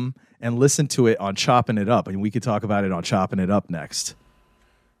come and listen to it on Chopping It Up, and we could talk about it on Chopping It Up next.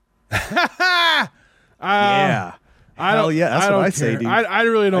 Yeah. Hell yeah. That's what I say, dude. I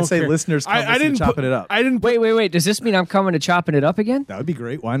really don't say care. listeners come listen to Chopping It Up. I didn't Wait. Does this mean I'm coming to Chopping It Up again? That would be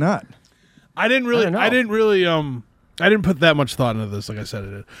great. Why not? I didn't put that much thought into this, like I said it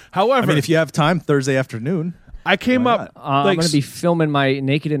did. However, I mean, if you have time Thursday afternoon, I came up. I'm going to be filming my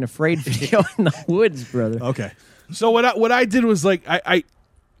Naked and Afraid video in the woods, brother. Okay. So what I did was like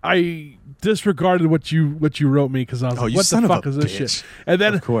I disregarded what you wrote me because I was like, what the fuck is this shit? And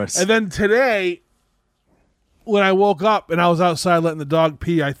then of course. And then today, when I woke up and I was outside letting the dog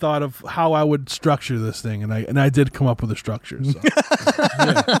pee, I thought of how I would structure this thing, and I did come up with a structure.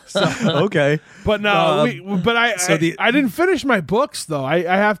 So. Okay. But no, I didn't finish my books though. I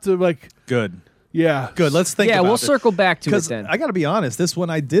have to like. Good. Yeah. Good. Let's think about it. We'll circle back to it then. I got to be honest. When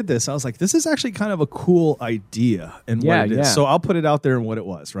I did this, I was like, this is actually kind of a cool idea and what it is. So I'll put it out there and what it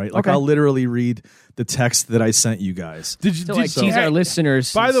was, right? Like I'll literally read the text that I sent you guys. Tease our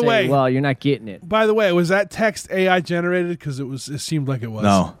listeners. By the way, well, you're not getting it. By the way, was that text AI generated? Because it seemed like it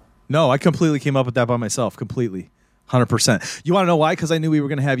was. No, I completely came up with that by myself. Completely. 100%. You want to know why? Because I knew we were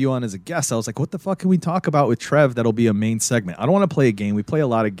going to have you on as a guest. I was like, what the fuck can we talk about with Trev that'll be a main segment? I don't want to play a game. We play a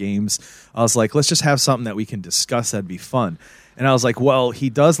lot of games. I was like, let's just have something that we can discuss. That'd be fun. And I was like, well, he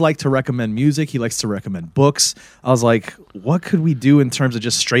does like to recommend music. He likes to recommend books. I was like, what could we do in terms of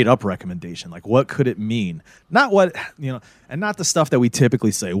just straight up recommendation? Like, what could it mean? Not what, and not the stuff that we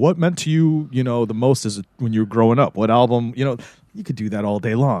typically say. What meant to you, the most is when you were growing up? What album, you could do that all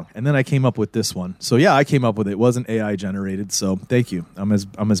day long. And then I came up with this one. So yeah, I came up with it. It wasn't AI generated. So thank you. I'm as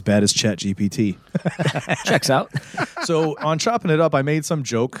bad as ChatGPT. Checks out. So on Chopping It Up, I made some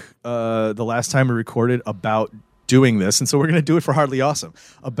joke the last time we recorded about doing this, and so we're going to do it for Hardly Awesome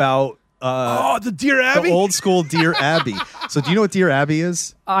about the Dear Abby, the old school Dear Abby. So do you know what Dear Abby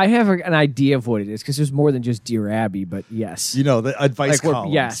is? I have an idea of what it is because there's more than just Dear Abby, but yes, the advice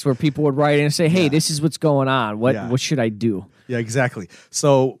columns. where people would write in and say, "Hey, this is what's going on. What should I do?" Yeah, exactly.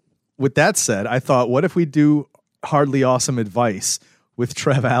 So with that said, I thought, what if we do Hardly Awesome advice with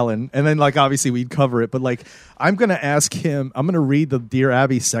Trev Allen, and then obviously we'd cover it, but I'm going to ask him. I'm going to read the Dear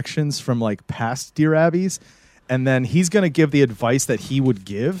Abby sections from past Dear Abbies. And then he's going to give the advice that he would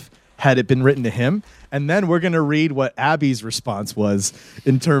give had it been written to him. And then we're going to read what Abby's response was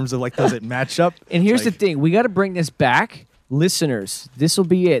in terms of does it match up? And here's the thing. We got to bring this back. Listeners, this will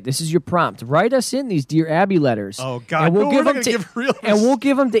be it. This is your prompt. Write us in these Dear Abby letters. Oh, God. And we'll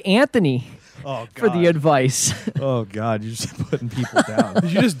give them to Anthony for the advice. Oh, God. You're just putting people down.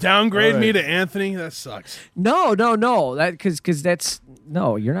 Did you just downgrade me to Anthony? That sucks. No. Because that's...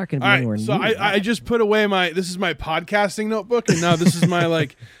 No, you're not going to be anywhere near. So I just put away this is my podcasting notebook, and now this is my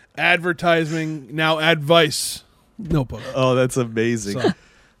advertising, now advice notebook. Oh, that's amazing.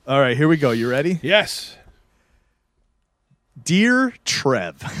 All right, here we go. You ready? Yes. Dear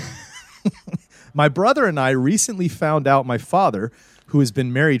Trev, My brother and I recently found out my father, who has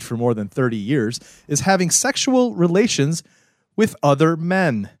been married for more than 30 years, is having sexual relations with other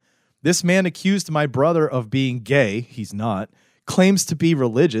men. This man accused my brother of being gay. He's not. Claims to be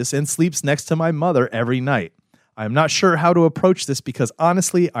religious and sleeps next to my mother every night. I am not sure how to approach this because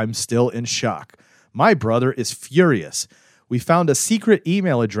honestly, I'm still in shock. My brother is furious. We found a secret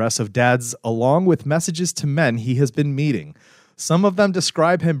email address of Dad's along with messages to men he has been meeting. Some of them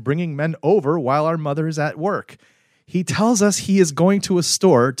describe him bringing men over while our mother is at work. He tells us he is going to a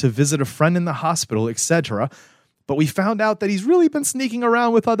store to visit a friend in the hospital, etc., but we found out that he's really been sneaking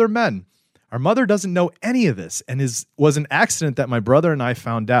around with other men. Our mother doesn't know any of this and was an accident that my brother and I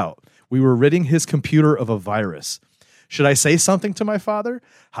found out. We were ridding his computer of a virus. Should I say something to my father?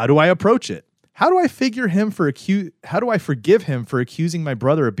 How do I approach it? How do I forgive him for accusing my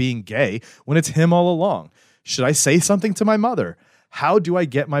brother of being gay when it's him all along? Should I say something to my mother? How do I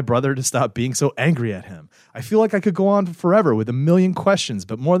get my brother to stop being so angry at him? I feel like I could go on forever with a million questions,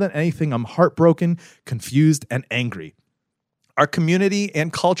 but more than anything, I'm heartbroken, confused, and angry. Our community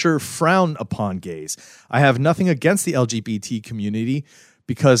and culture frown upon gays. I have nothing against the LGBT community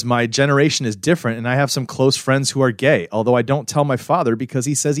because my generation is different and I have some close friends who are gay, although I don't tell my father because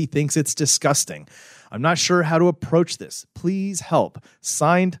he says he thinks it's disgusting. I'm not sure how to approach this. Please help.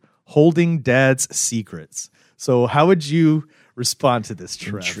 Signed, Holding Dad's Secrets. So how would you respond to this,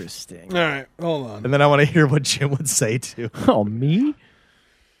 Trev? Interesting. All right, hold on. And then I want to hear what Jim would say too. Oh, me?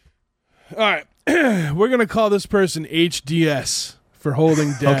 All right. We're going to call this person HDS for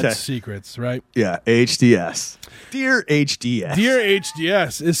Holding Dad's Secrets, right? Yeah, HDS. Dear HDS. Dear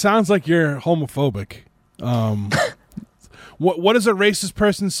HDS, it sounds like you're homophobic. What does a racist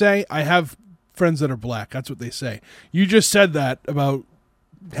person say? I have friends that are black. That's what they say. You just said that about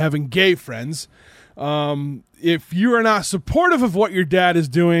having gay friends. If you are not supportive of what your dad is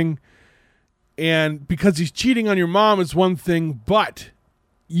doing, and because he's cheating on your mom is one thing, but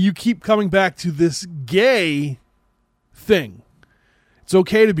you keep coming back to this gay thing. It's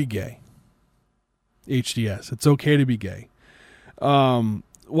okay to be gay. HDS. It's okay to be gay.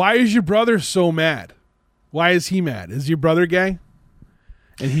 Why is your brother so mad? Why is he mad? Is your brother gay?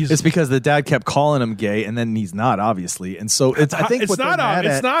 And it's because the dad kept calling him gay, and then he's not, obviously. And so I think it's not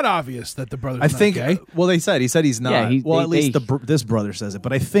obvious that the brother's not gay. Well, he said he's not. Yeah, at least this brother says it.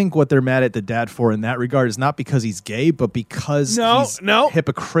 But I think what they're mad at the dad for in that regard is not because he's gay, but because he's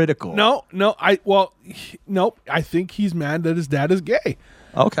hypocritical. No. I think he's mad that his dad is gay.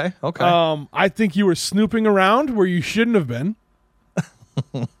 Okay. I think you were snooping around where you shouldn't have been.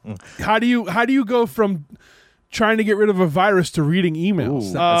 How do you go from trying to get rid of a virus to reading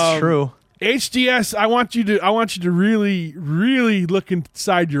emails? Ooh, that's true. HDS, I want you to really, really look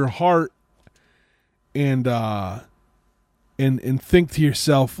inside your heart and think to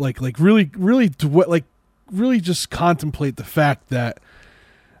yourself, really just contemplate the fact that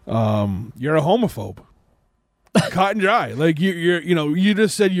you're a homophobe. Cut and dry. Like you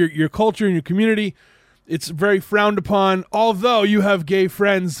just said your culture and your community, it's very frowned upon, although you have gay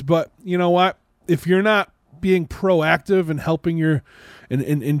friends, but you know what? If you're not being proactive and helping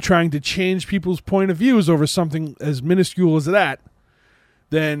in trying to change people's point of views over something as minuscule as that,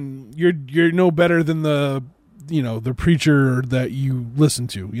 then you're no better than the preacher that you listen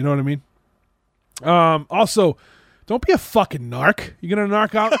to. You know what I mean? Also, don't be a fucking narc. You gonna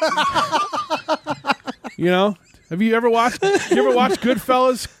narc out? Have you ever watched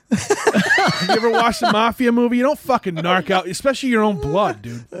Goodfellas? Have you ever watched a mafia movie? You don't fucking narc out, especially your own blood,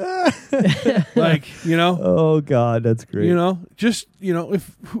 dude. Oh God, that's great.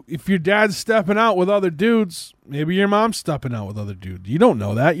 If your dad's stepping out with other dudes, maybe your mom's stepping out with other dudes. You don't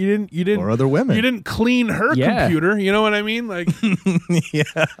know that. You didn't or other women. You didn't clean her computer. You know what I mean? Like, yeah.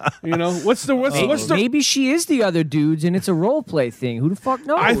 What's the maybe she is the other dudes and it's a role play thing. Who the fuck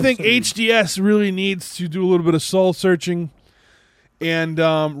knows? I think HDS really needs to do a little bit of soul searching. And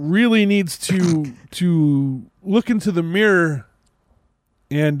really needs to look into the mirror,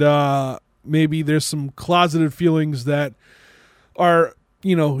 and maybe there's some closeted feelings that are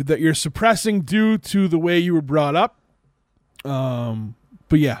that you're suppressing due to the way you were brought up.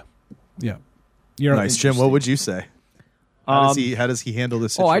 But yeah, you're nice, Jim. What would you say? How does he handle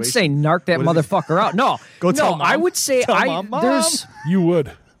this situation? I'd say narc that motherfucker out. No, tell Mom. I would say Mom. You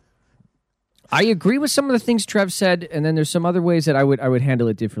would. I agree with some of the things Trev said, and then there's some other ways that I would handle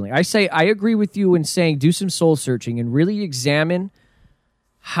it differently. I say I agree with you in saying do some soul searching and really examine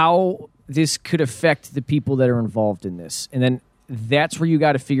how this could affect the people that are involved in this, and then that's where you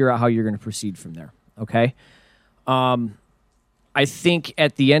got to figure out how you're going to proceed from there. Okay, I think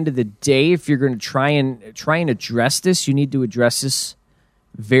at the end of the day, if you're going to try and address this, you need to address this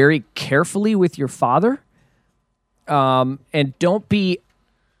very carefully with your father, and don't be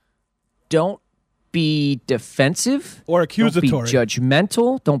defensive or accusatory. Don't be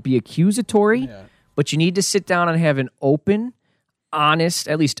judgmental. Don't be accusatory. Yeah. But you need to sit down and have an open, honest,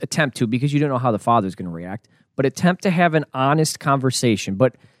 at least attempt to, because you don't know how the father's going to react, but attempt to have an honest conversation.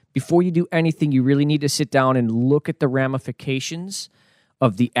 But before you do anything, you really need to sit down and look at the ramifications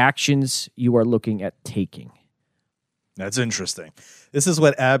of the actions you are looking at taking. That's interesting. This is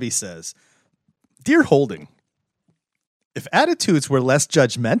what Abby says. Dear Holding, if attitudes were less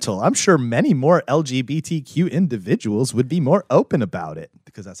judgmental, I'm sure many more LGBTQ individuals would be more open about it,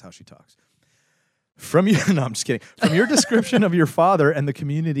 because that's how she talks. From your I'm just kidding. From your description of your father and the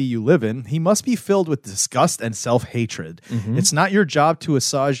community you live in, he must be filled with disgust and self-hatred. Mm-hmm. It's not your job to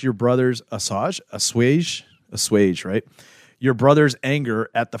assuage your brother's assuage, right? Your brother's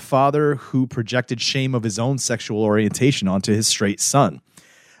anger at the father who projected shame of his own sexual orientation onto his straight son.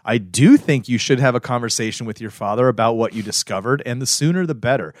 I do think you should have a conversation with your father about what you discovered, and the sooner the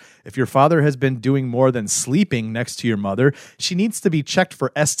better. If your father has been doing more than sleeping next to your mother, she needs to be checked for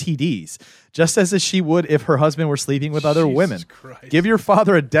STDs, just as she would if her husband were sleeping with other women. Christ. Give your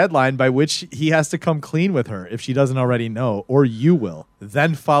father a deadline by which he has to come clean with her if she doesn't already know, or you will.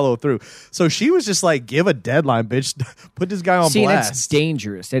 Then follow through. So she was just like, give a deadline, bitch. Put this guy on blast. That's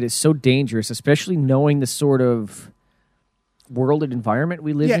dangerous. That is so dangerous, especially knowing the sort of world and environment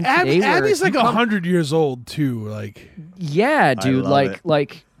we live in today. Abby's like 100 years old too. Like, yeah, dude.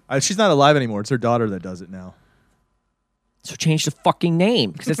 Like, she's not alive anymore. It's her daughter that does it now. So change the fucking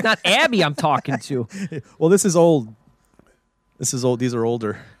name, because it's not Abby I'm talking to. Well, this is old. This is old. These are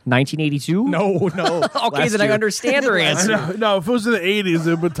older. 1982? No. Okay, then I understand her answer. No, if it was in the 80s,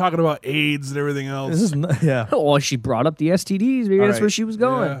 they've been talking about AIDS and everything else. This is yeah. Well, she brought up the STDs. Maybe that's where she was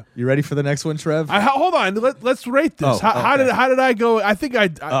going. Yeah. You ready for the next one, Trev? Hold on. Let's rate this. How did I go? I think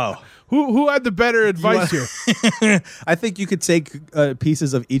Who had the better advice here? I think you could take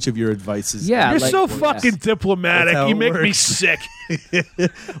pieces of each of your advices. Yeah, you're so fucking diplomatic. You make me sick.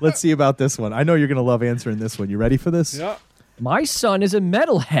 Let's see about this one. I know you're gonna love answering this one. You ready for this? Yeah. My son is a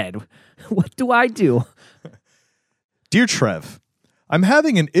metalhead. What do I do? Dear Trev, I'm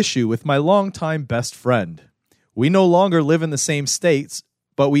having an issue with my longtime best friend. We no longer live in the same states,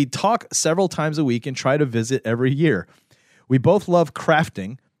 but we talk several times a week and try to visit every year. We both love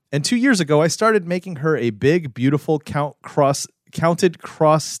crafting, and 2 years ago I started making her a big, beautiful counted cross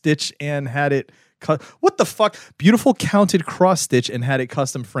stitch and had it cut. What the fuck? Beautiful counted cross stitch and had it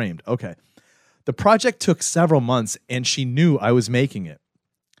custom framed. Okay. The project took several months, and she knew I was making it.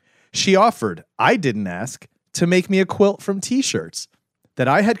 She offered, I didn't ask, to make me a quilt from t-shirts that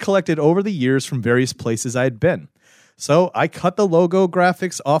I had collected over the years from various places I had been. So I cut the logo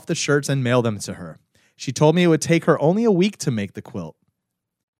graphics off the shirts and mailed them to her. She told me it would take her only a week to make the quilt.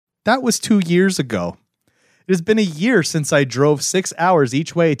 That was 2 years ago. It has been a year since I drove 6 hours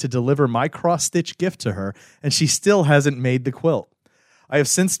each way to deliver my cross-stitch gift to her, and she still hasn't made the quilt. I have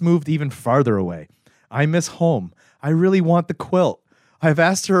since moved even farther away. I miss home. I really want the quilt. I have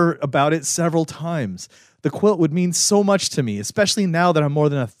asked her about it several times. The quilt would mean so much to me, especially now that I'm more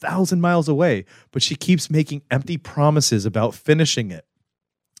than 1,000 miles away, but she keeps making empty promises about finishing it.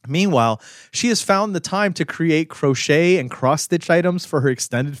 Meanwhile, she has found the time to create crochet and cross-stitch items for her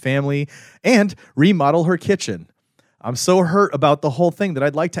extended family and remodel her kitchen. I'm so hurt about the whole thing that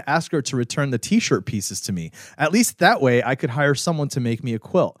I'd like to ask her to return the t-shirt pieces to me. At least that way I could hire someone to make me a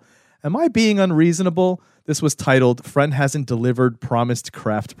quilt. Am I being unreasonable? This was titled Friend Hasn't Delivered Promised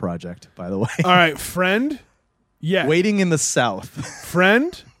Craft Project, by the way. All right, friend? Yes. Waiting in the South.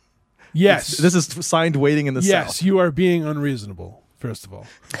 Friend? Yes. This is signed Waiting in the South. Yes, you are being unreasonable, first of all.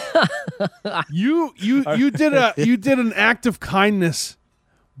 You did an act of kindness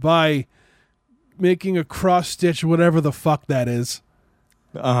by making a cross stitch, whatever the fuck that is.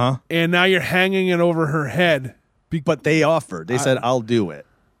 Uh-huh. And now you're hanging it over her head. But they offered. They said, I'll do it.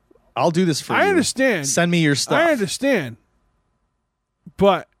 I'll do this for you. I understand. Send me your stuff. I understand.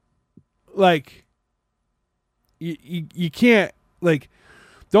 But, like, you can't, like,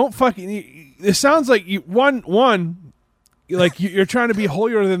 don't fucking, it sounds like you're trying to be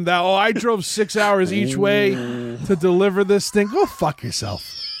holier than thou. Oh, I drove 6 hours each way to deliver this thing. Go fuck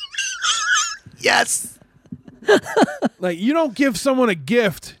yourself. Yes. Like, you don't give someone a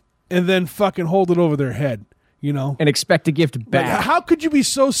gift and then fucking hold it over their head, you know? And expect a gift back. Like, how could you be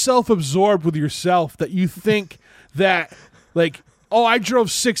so self-absorbed with yourself that you think that, like, oh, I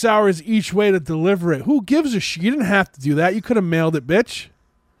drove 6 hours each way to deliver it. Who gives a shit? You didn't have to do that. You could have mailed it, bitch.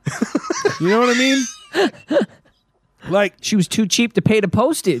 You know what I mean? Like she was too cheap to pay the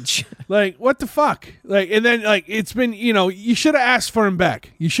postage. Like, what the fuck? Like, and then like it's been, you should have asked for him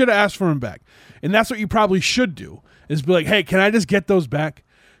back. You should have asked for him back, and that's what you probably should do. Is be like, hey, can I just get those back?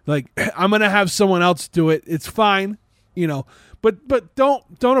 Like, I'm gonna have someone else do it. It's fine, But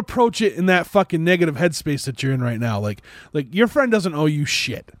don't approach it in that fucking negative headspace that you're in right now. Like your friend doesn't owe you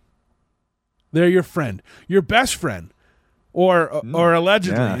shit. They're your friend, your best friend, or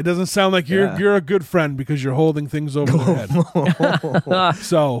allegedly. Yeah. It doesn't sound like you're a good friend because you're holding things over their head.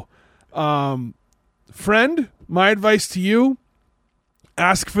 So, friend, my advice to you: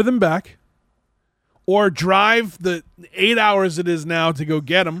 ask for them back, or drive the 8 hours it is now to go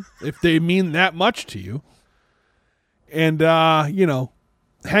get them if they mean that much to you. And,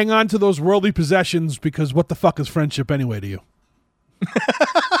 hang on to those worldly possessions because what the fuck is friendship anyway to you?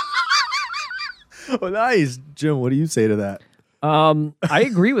 Oh, nice. Jim, what do you say to that? I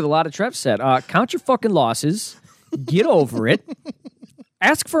agree with a lot of Trev said. Count your fucking losses. Get over it.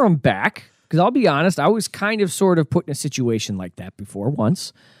 Ask for them back. Because I'll be honest, I was kind of sort of put in a situation like that before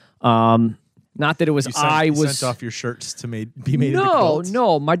once. Not that it was You sent off your shirts to be made into quilts?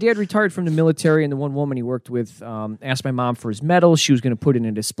 No. My dad retired from the military, and the one woman he worked with asked my mom for his medal. She was going to put it in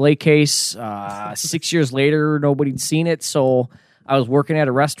a display case. 6 years later, nobody'd seen it, so I was working at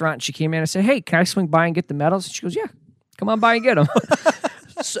a restaurant, and she came in and said, hey, can I swing by and get the medals? And she goes, yeah, come on by and get them.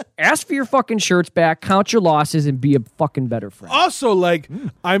 So ask for your fucking shirts back, count your losses, and be a fucking better friend. Also,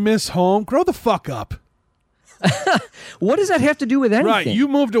 I miss home. Grow the fuck up. What does that have to do with anything? Right, you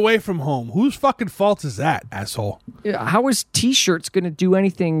moved away from home. Whose fucking fault is that, asshole? How is T-shirts going to do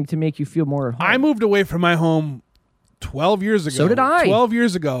anything to make you feel more at home? I moved away from my home 12 years ago. So did I. 12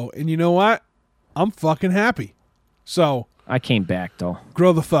 years ago, and you know what? I'm fucking happy. So I came back, though.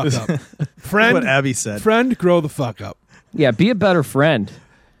 Grow the fuck up. Friend, what Abby said. Friend, grow the fuck up. Yeah, be a better friend.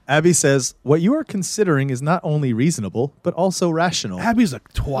 Abby says, what you are considering is not only reasonable, but also rational. Abby's a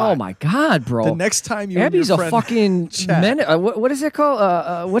twat. Oh, my God, bro. The next time you Abby's and your a friend fucking chat. what is it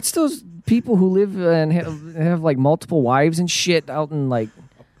called? What's those people who live and have like multiple wives and shit out in like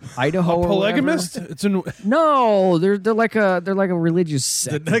Idaho? A polygamist? It's no, they're like a religious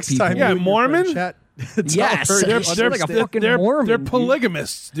sect. The next time, yeah, you and your Mormon. friend chat, Yes, they're like a fucking Mormon. They're dude.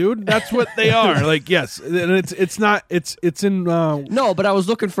 polygamists, dude. That's what they are. Like, yes, and it's not. It's in No, but I was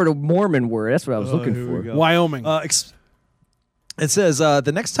looking for the Mormon word. That's what I was looking for. Wyoming. It says,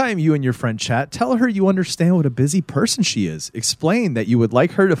 the next time you and your friend chat, tell her you understand what a busy person she is. Explain that you would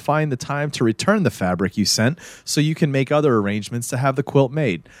like her to find the time to return the fabric you sent so you can make other arrangements to have the quilt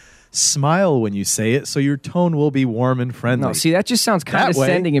made. Smile when you say it so your tone will be warm and friendly. No, see, that just sounds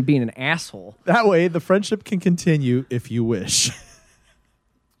condescending and being an asshole. That way, the friendship can continue if you wish.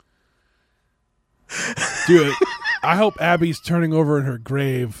 Dude, I hope Abby's turning over in her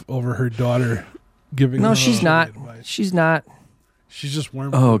grave over her daughter giving. No, her she's not. advice. She's not. She's just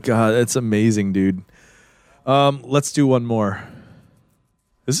worm. Oh, God, that's amazing, dude. Let's do one more.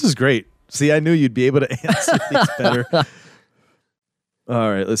 This is great. See, I knew you'd be able to answer these better. All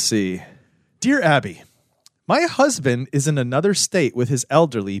right, let's see. Dear Abby, my husband is in another state with his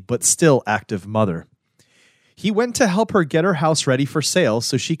elderly but still active mother. He went to help her get her house ready for sale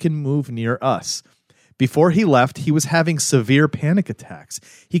so she can move near us. Before he left, he was having severe panic attacks.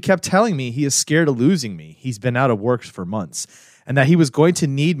 He kept telling me he is scared of losing me. He's been out of work for months, and that he was going to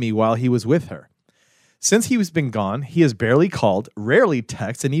need me while he was with her. Since he has been gone, he has barely called, rarely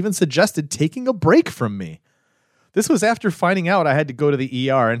texted, and even suggested taking a break from me. This was after finding out I had to go to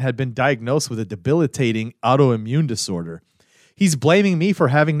the ER and had been diagnosed with a debilitating autoimmune disorder. He's blaming me for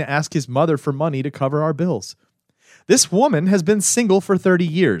having to ask his mother for money to cover our bills. This woman has been single for 30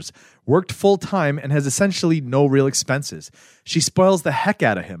 years, worked full-time, and has essentially no real expenses. She spoils the heck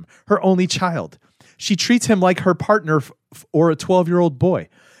out of him, her only child. She treats him like her partner or a 12-year-old boy.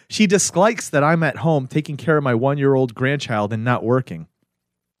 She dislikes that I'm at home taking care of my 1-year-old grandchild and not working.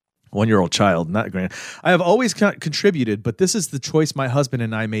 1-year-old child, not grand. I have always contributed, but this is the choice my husband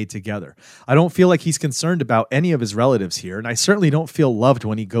and I made together. I don't feel like he's concerned about any of his relatives here, and I certainly don't feel loved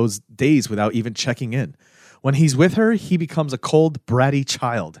when he goes days without even checking in. When he's with her, he becomes a cold, bratty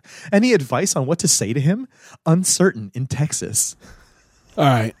child. Any advice on what to say to him? Uncertain in Texas. All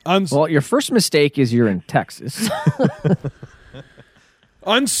right. Well, your first mistake is you're in Texas.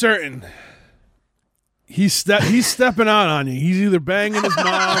 Uncertain. He's stepping out on you. He's either banging his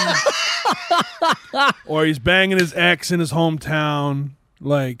mom or he's banging his ex in his hometown.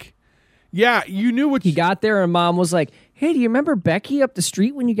 Like, yeah, you knew what he got there, and mom was like, Hey, do you remember Becky up the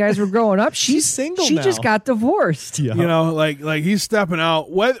street when you guys were growing up? She's single She now. just got divorced. Yeah. You know, like he's stepping out.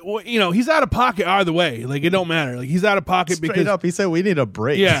 What you know, he's out of pocket either way. Like it don't matter. Like he's out of pocket Straight because up, he said we need a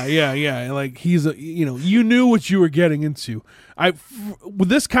break. Yeah. Like he's you knew what you were getting into. With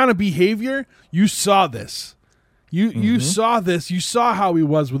this kind of behavior, you saw this. You saw this. You saw how he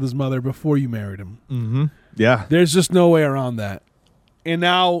was with his mother before you married him. Mm-hmm. Yeah. There's just no way around that. And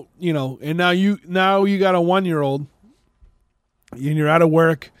now you got a 1-year-old, and you're out of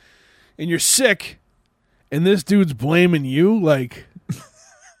work, and you're sick, and this dude's blaming you. Like,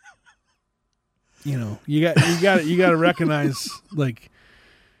 you got to recognize, like,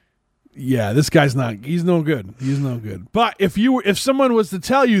 yeah, this guy's he's no good. He's no good. But if someone was to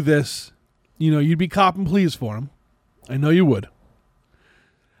tell you this, you'd be cop and please for him. I know you would.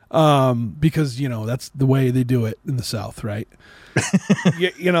 Because that's the way they do it in the South, right?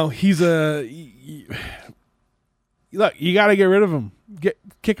 He's look, you got to get rid of him.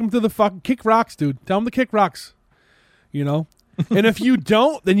 Kick him to the kick rocks, dude. Tell him to kick rocks. And if you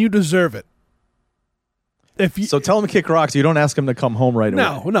don't, then you deserve it. So tell him to kick rocks. You don't ask him to come home right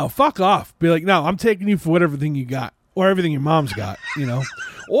away. No, fuck off. Be like, no, I'm taking you for everything you got, or everything your mom's got.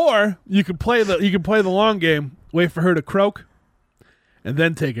 Or you could play the long game. Wait for her to croak, and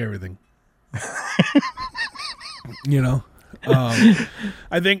then take everything.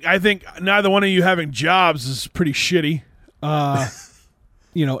 I think neither one of you having jobs is pretty shitty. And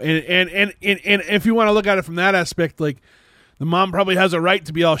if you want to look at it from that aspect, like the mom probably has a right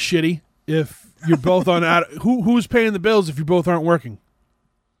to be all shitty if you're both on who's paying the bills if you both aren't working.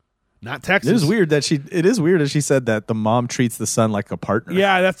 Not Texas. It is weird that she said that the mom treats the son like a partner.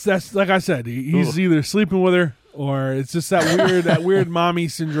 Yeah, that's like I said. He's either sleeping with her or it's just that weird mommy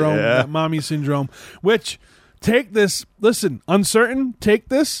syndrome. Yeah. That mommy syndrome. Which take this. Listen, uncertain. Take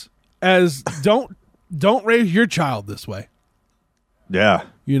this as don't raise your child this way. Yeah.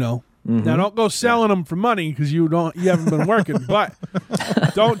 Now don't go selling them for money because you haven't been working. But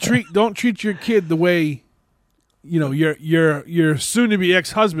don't treat your kid the way your soon to be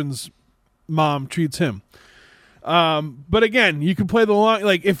ex-husband's mom treats him. But again, you can play the long.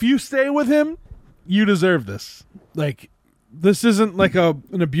 Like if you stay with him, you deserve this. Like this isn't like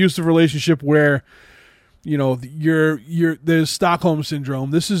an abusive relationship where there's Stockholm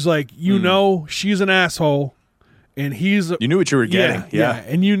syndrome. This is like she's an asshole. And you knew what you were getting. Yeah.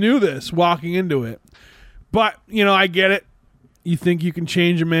 And you knew this walking into it. But, I get it. You think you can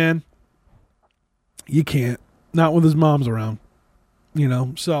change a man. You can't. Not with his mom's around.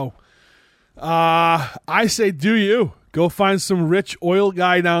 So I say do you. Go find some rich oil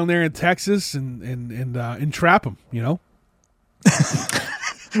guy down there in Texas and trap him,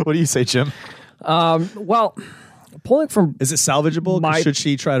 What do you say, Jim? Well, pulling from... Is it salvageable? Should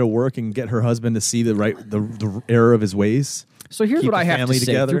she try to work and get her husband to see the error of his ways? So here's what I have to say.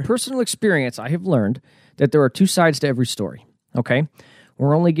 Together? Through personal experience, I have learned that there are two sides to every story. Okay?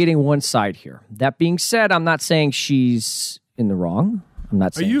 We're only getting one side here. That being said, I'm not saying she's in the wrong. I'm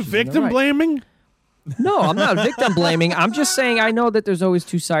not saying Are you she's in the victim right. blaming? No, I'm not victim blaming. I'm just saying I know that there's always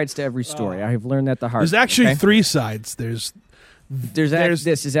two sides to every story. I have learned that the hard way. There's actually three sides. There's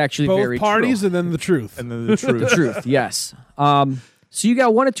this is actually both very parties true. and then the truth. And then the truth. The truth, yes. So you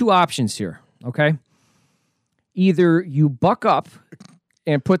got one of two options here, okay? Either you buck up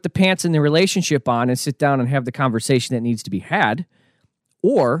and put the pants in the relationship on and sit down and have the conversation that needs to be had,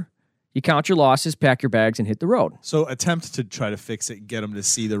 or you count your losses, pack your bags, and hit the road. So attempt to try to fix it, get them to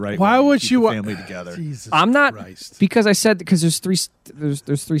see the right Why way, would keep you the wa- family together? Jesus I'm not Christ. because I said because there's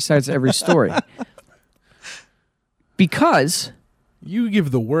three sides to every story. Because you give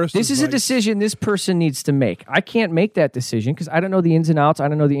the worst. This is a advice. decision this person needs to make. I can't make that decision because I don't know the ins and outs. I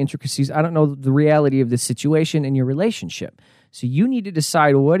don't know the intricacies. I don't know the reality of the situation in your relationship. So you need to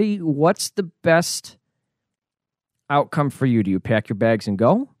decide what's the best outcome for you. Do you pack your bags and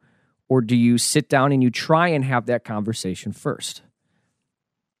go? Or do you sit down and you try and have that conversation first?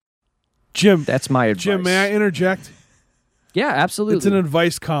 Jim, that's my advice. Jim, may I interject? Yeah, absolutely. It's an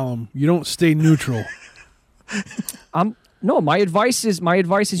advice column. You don't stay neutral. No, my advice is you got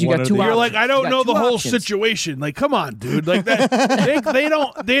two options. You're like, I don't know the whole options. situation. Like, come on, dude. Like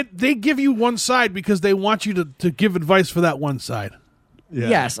that. they give you one side because they want you to give advice for that one side. Yeah.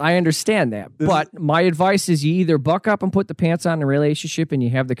 Yes, I understand that. But my advice is you either buck up and put the pants on in a relationship and you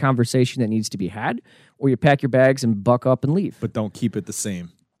have the conversation that needs to be had, or you pack your bags and buck up and leave. But don't keep it the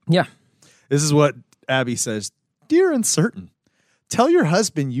same. Yeah. This is what Abby says. Dear Uncertain, tell your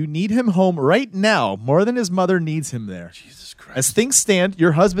husband you need him home right now more than his mother needs him there. Jesus Christ. As things stand,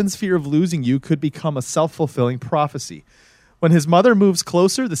 your husband's fear of losing you could become a self-fulfilling prophecy. When his mother moves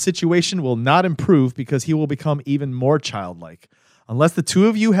closer, the situation will not improve because he will become even more childlike. Unless the two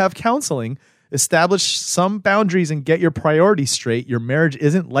of you have counseling, establish some boundaries and get your priorities straight, your marriage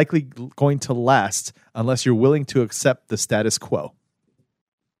isn't likely going to last unless you're willing to accept the status quo.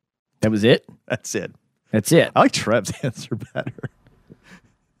 That was it? That's it. That's it. I like Trev's answer better.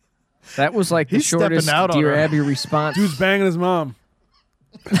 That was like the He's stepping shortest out on Dear her. Abby response. Dude's banging his mom.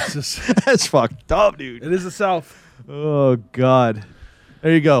 It's just, That's fucked up, dude. it is the South. Oh, God.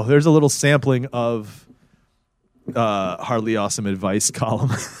 There you go. There's a little sampling of Hardly Awesome Advice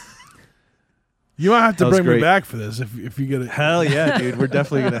column. You might have to That was bring me great. back for this if you get it. Hell yeah, dude. We're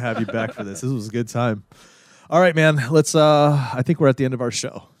definitely going to have you back for this. This was a good time. All right, man. Let's, I think we're at the end of our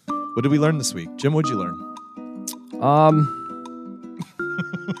show. What did we learn this week? Jim, what'd you learn?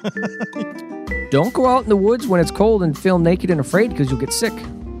 Don't go out in the woods when it's cold and feel naked and afraid because you'll get sick.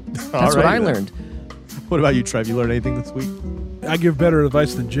 That's what I learned. What about you, Trev? You learned anything this week? I give better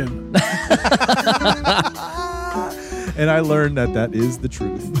advice than Jim. And I learned that is the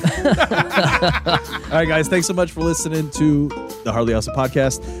truth. All right, guys. Thanks so much for listening to the Hardly Awesome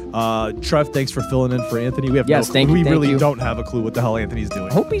podcast. Trev, thanks for filling in for Anthony. We have Yes, no thank clue. you, We thank really you. don't have a clue what the hell Anthony's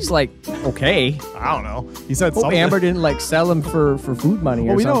doing. I hope he's like okay. I don't know. He said Hope something. Amber didn't like sell him for food money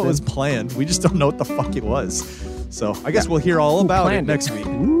Well, or we something. know it was planned. We just don't know what the fuck it was. So I guess we'll hear all about it planned it? next week.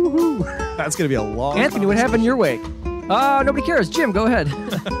 Woo-hoo. That's going to be a long Anthony, what happened in your wake? Nobody cares. Jim, go ahead.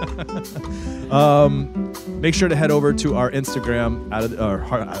 Make sure to head over to our Instagram, I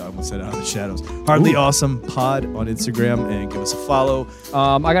almost said Out of the Shadows, Hardly Awesome Pod on Instagram, and give us a follow.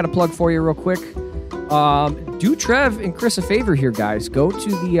 I got a plug for you real quick. Do Trev and Chris a favor here, guys. Go to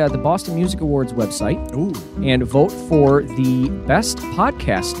the Boston Music Awards website and vote for the best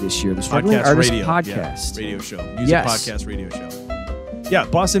podcast this year, the Struggling Artist Podcast. Radio show. Music podcast radio show. Yeah,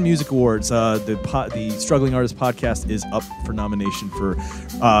 Boston Music Awards. The Struggling Artist Podcast is up for nomination for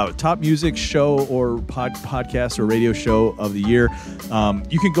top music show or podcast or radio show of the year.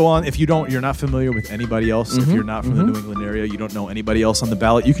 You can go on if you're not familiar with anybody else. If you're not from the New England area, you don't know anybody else on the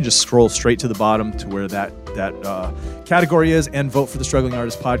ballot. You can just scroll straight to the bottom to where that category is and vote for the Struggling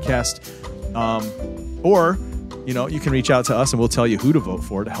Artist Podcast. Or you can reach out to us and we'll tell you who to vote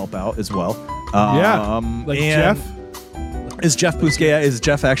for to help out as well. Like Jeff. Is Jeff Busquets? Is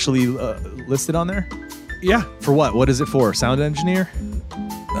Jeff actually listed on there? Yeah. For what? What is it for? Sound engineer?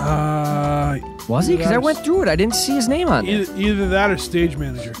 Was he? Because I went through it. I didn't see his name on there. Either that or stage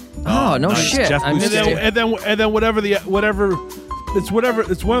manager. Oh, no nice. shit. Jeff I missed Busquets. it. And then whatever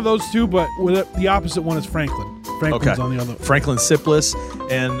it's one of those two, but the opposite one is Franklin. Franklin's on the other. Franklin Sipless,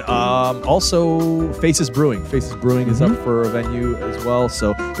 and also Faces Brewing. Faces Brewing is up for a venue as well.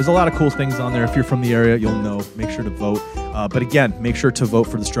 So there's a lot of cool things on there. If you're from the area, you'll know. Make sure to vote. But again, make sure to vote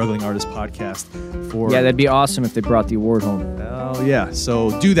for the Struggling Artist Podcast. Yeah, that'd be awesome if they brought the award home. Oh, yeah.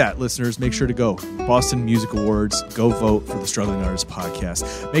 So do that, listeners. Make sure to go. Boston Music Awards. Go vote for the Struggling Artist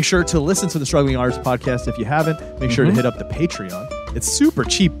Podcast. Make sure to listen to the Struggling Artist Podcast if you haven't. Make sure to hit up the Patreon. It's super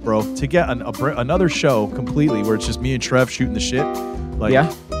cheap, bro, to get another show completely where it's just me and Trev shooting the shit. Like,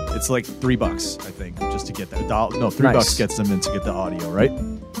 Yeah. It's like $3, I think, just to get that. $3 Nice. gets them in to get the audio, right?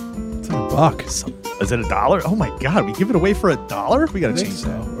 It's $1. Is it $1? Oh my God, we give it away for $1? We got to change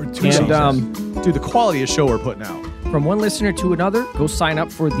that. Or $2. And Dude, the quality of show we're putting out. from one listener to another, go sign up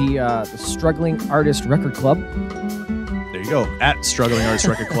for the Struggling Artist Record Club. There you go. At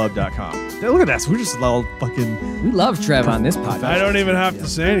strugglingartistrecordclub.com. Yeah, look at that. So we're just all fucking... We love Trev on this podcast. I don't even have to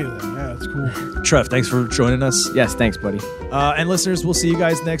say anything. Yeah, it's cool. Trev, thanks for joining us. Yes, thanks, buddy. And listeners, we'll see you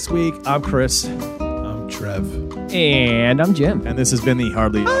guys next week. I'm Chris. I'm Trev. And I'm Jim. And this has been the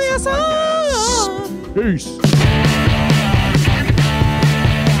Hardly Awesome Podcast. Peace.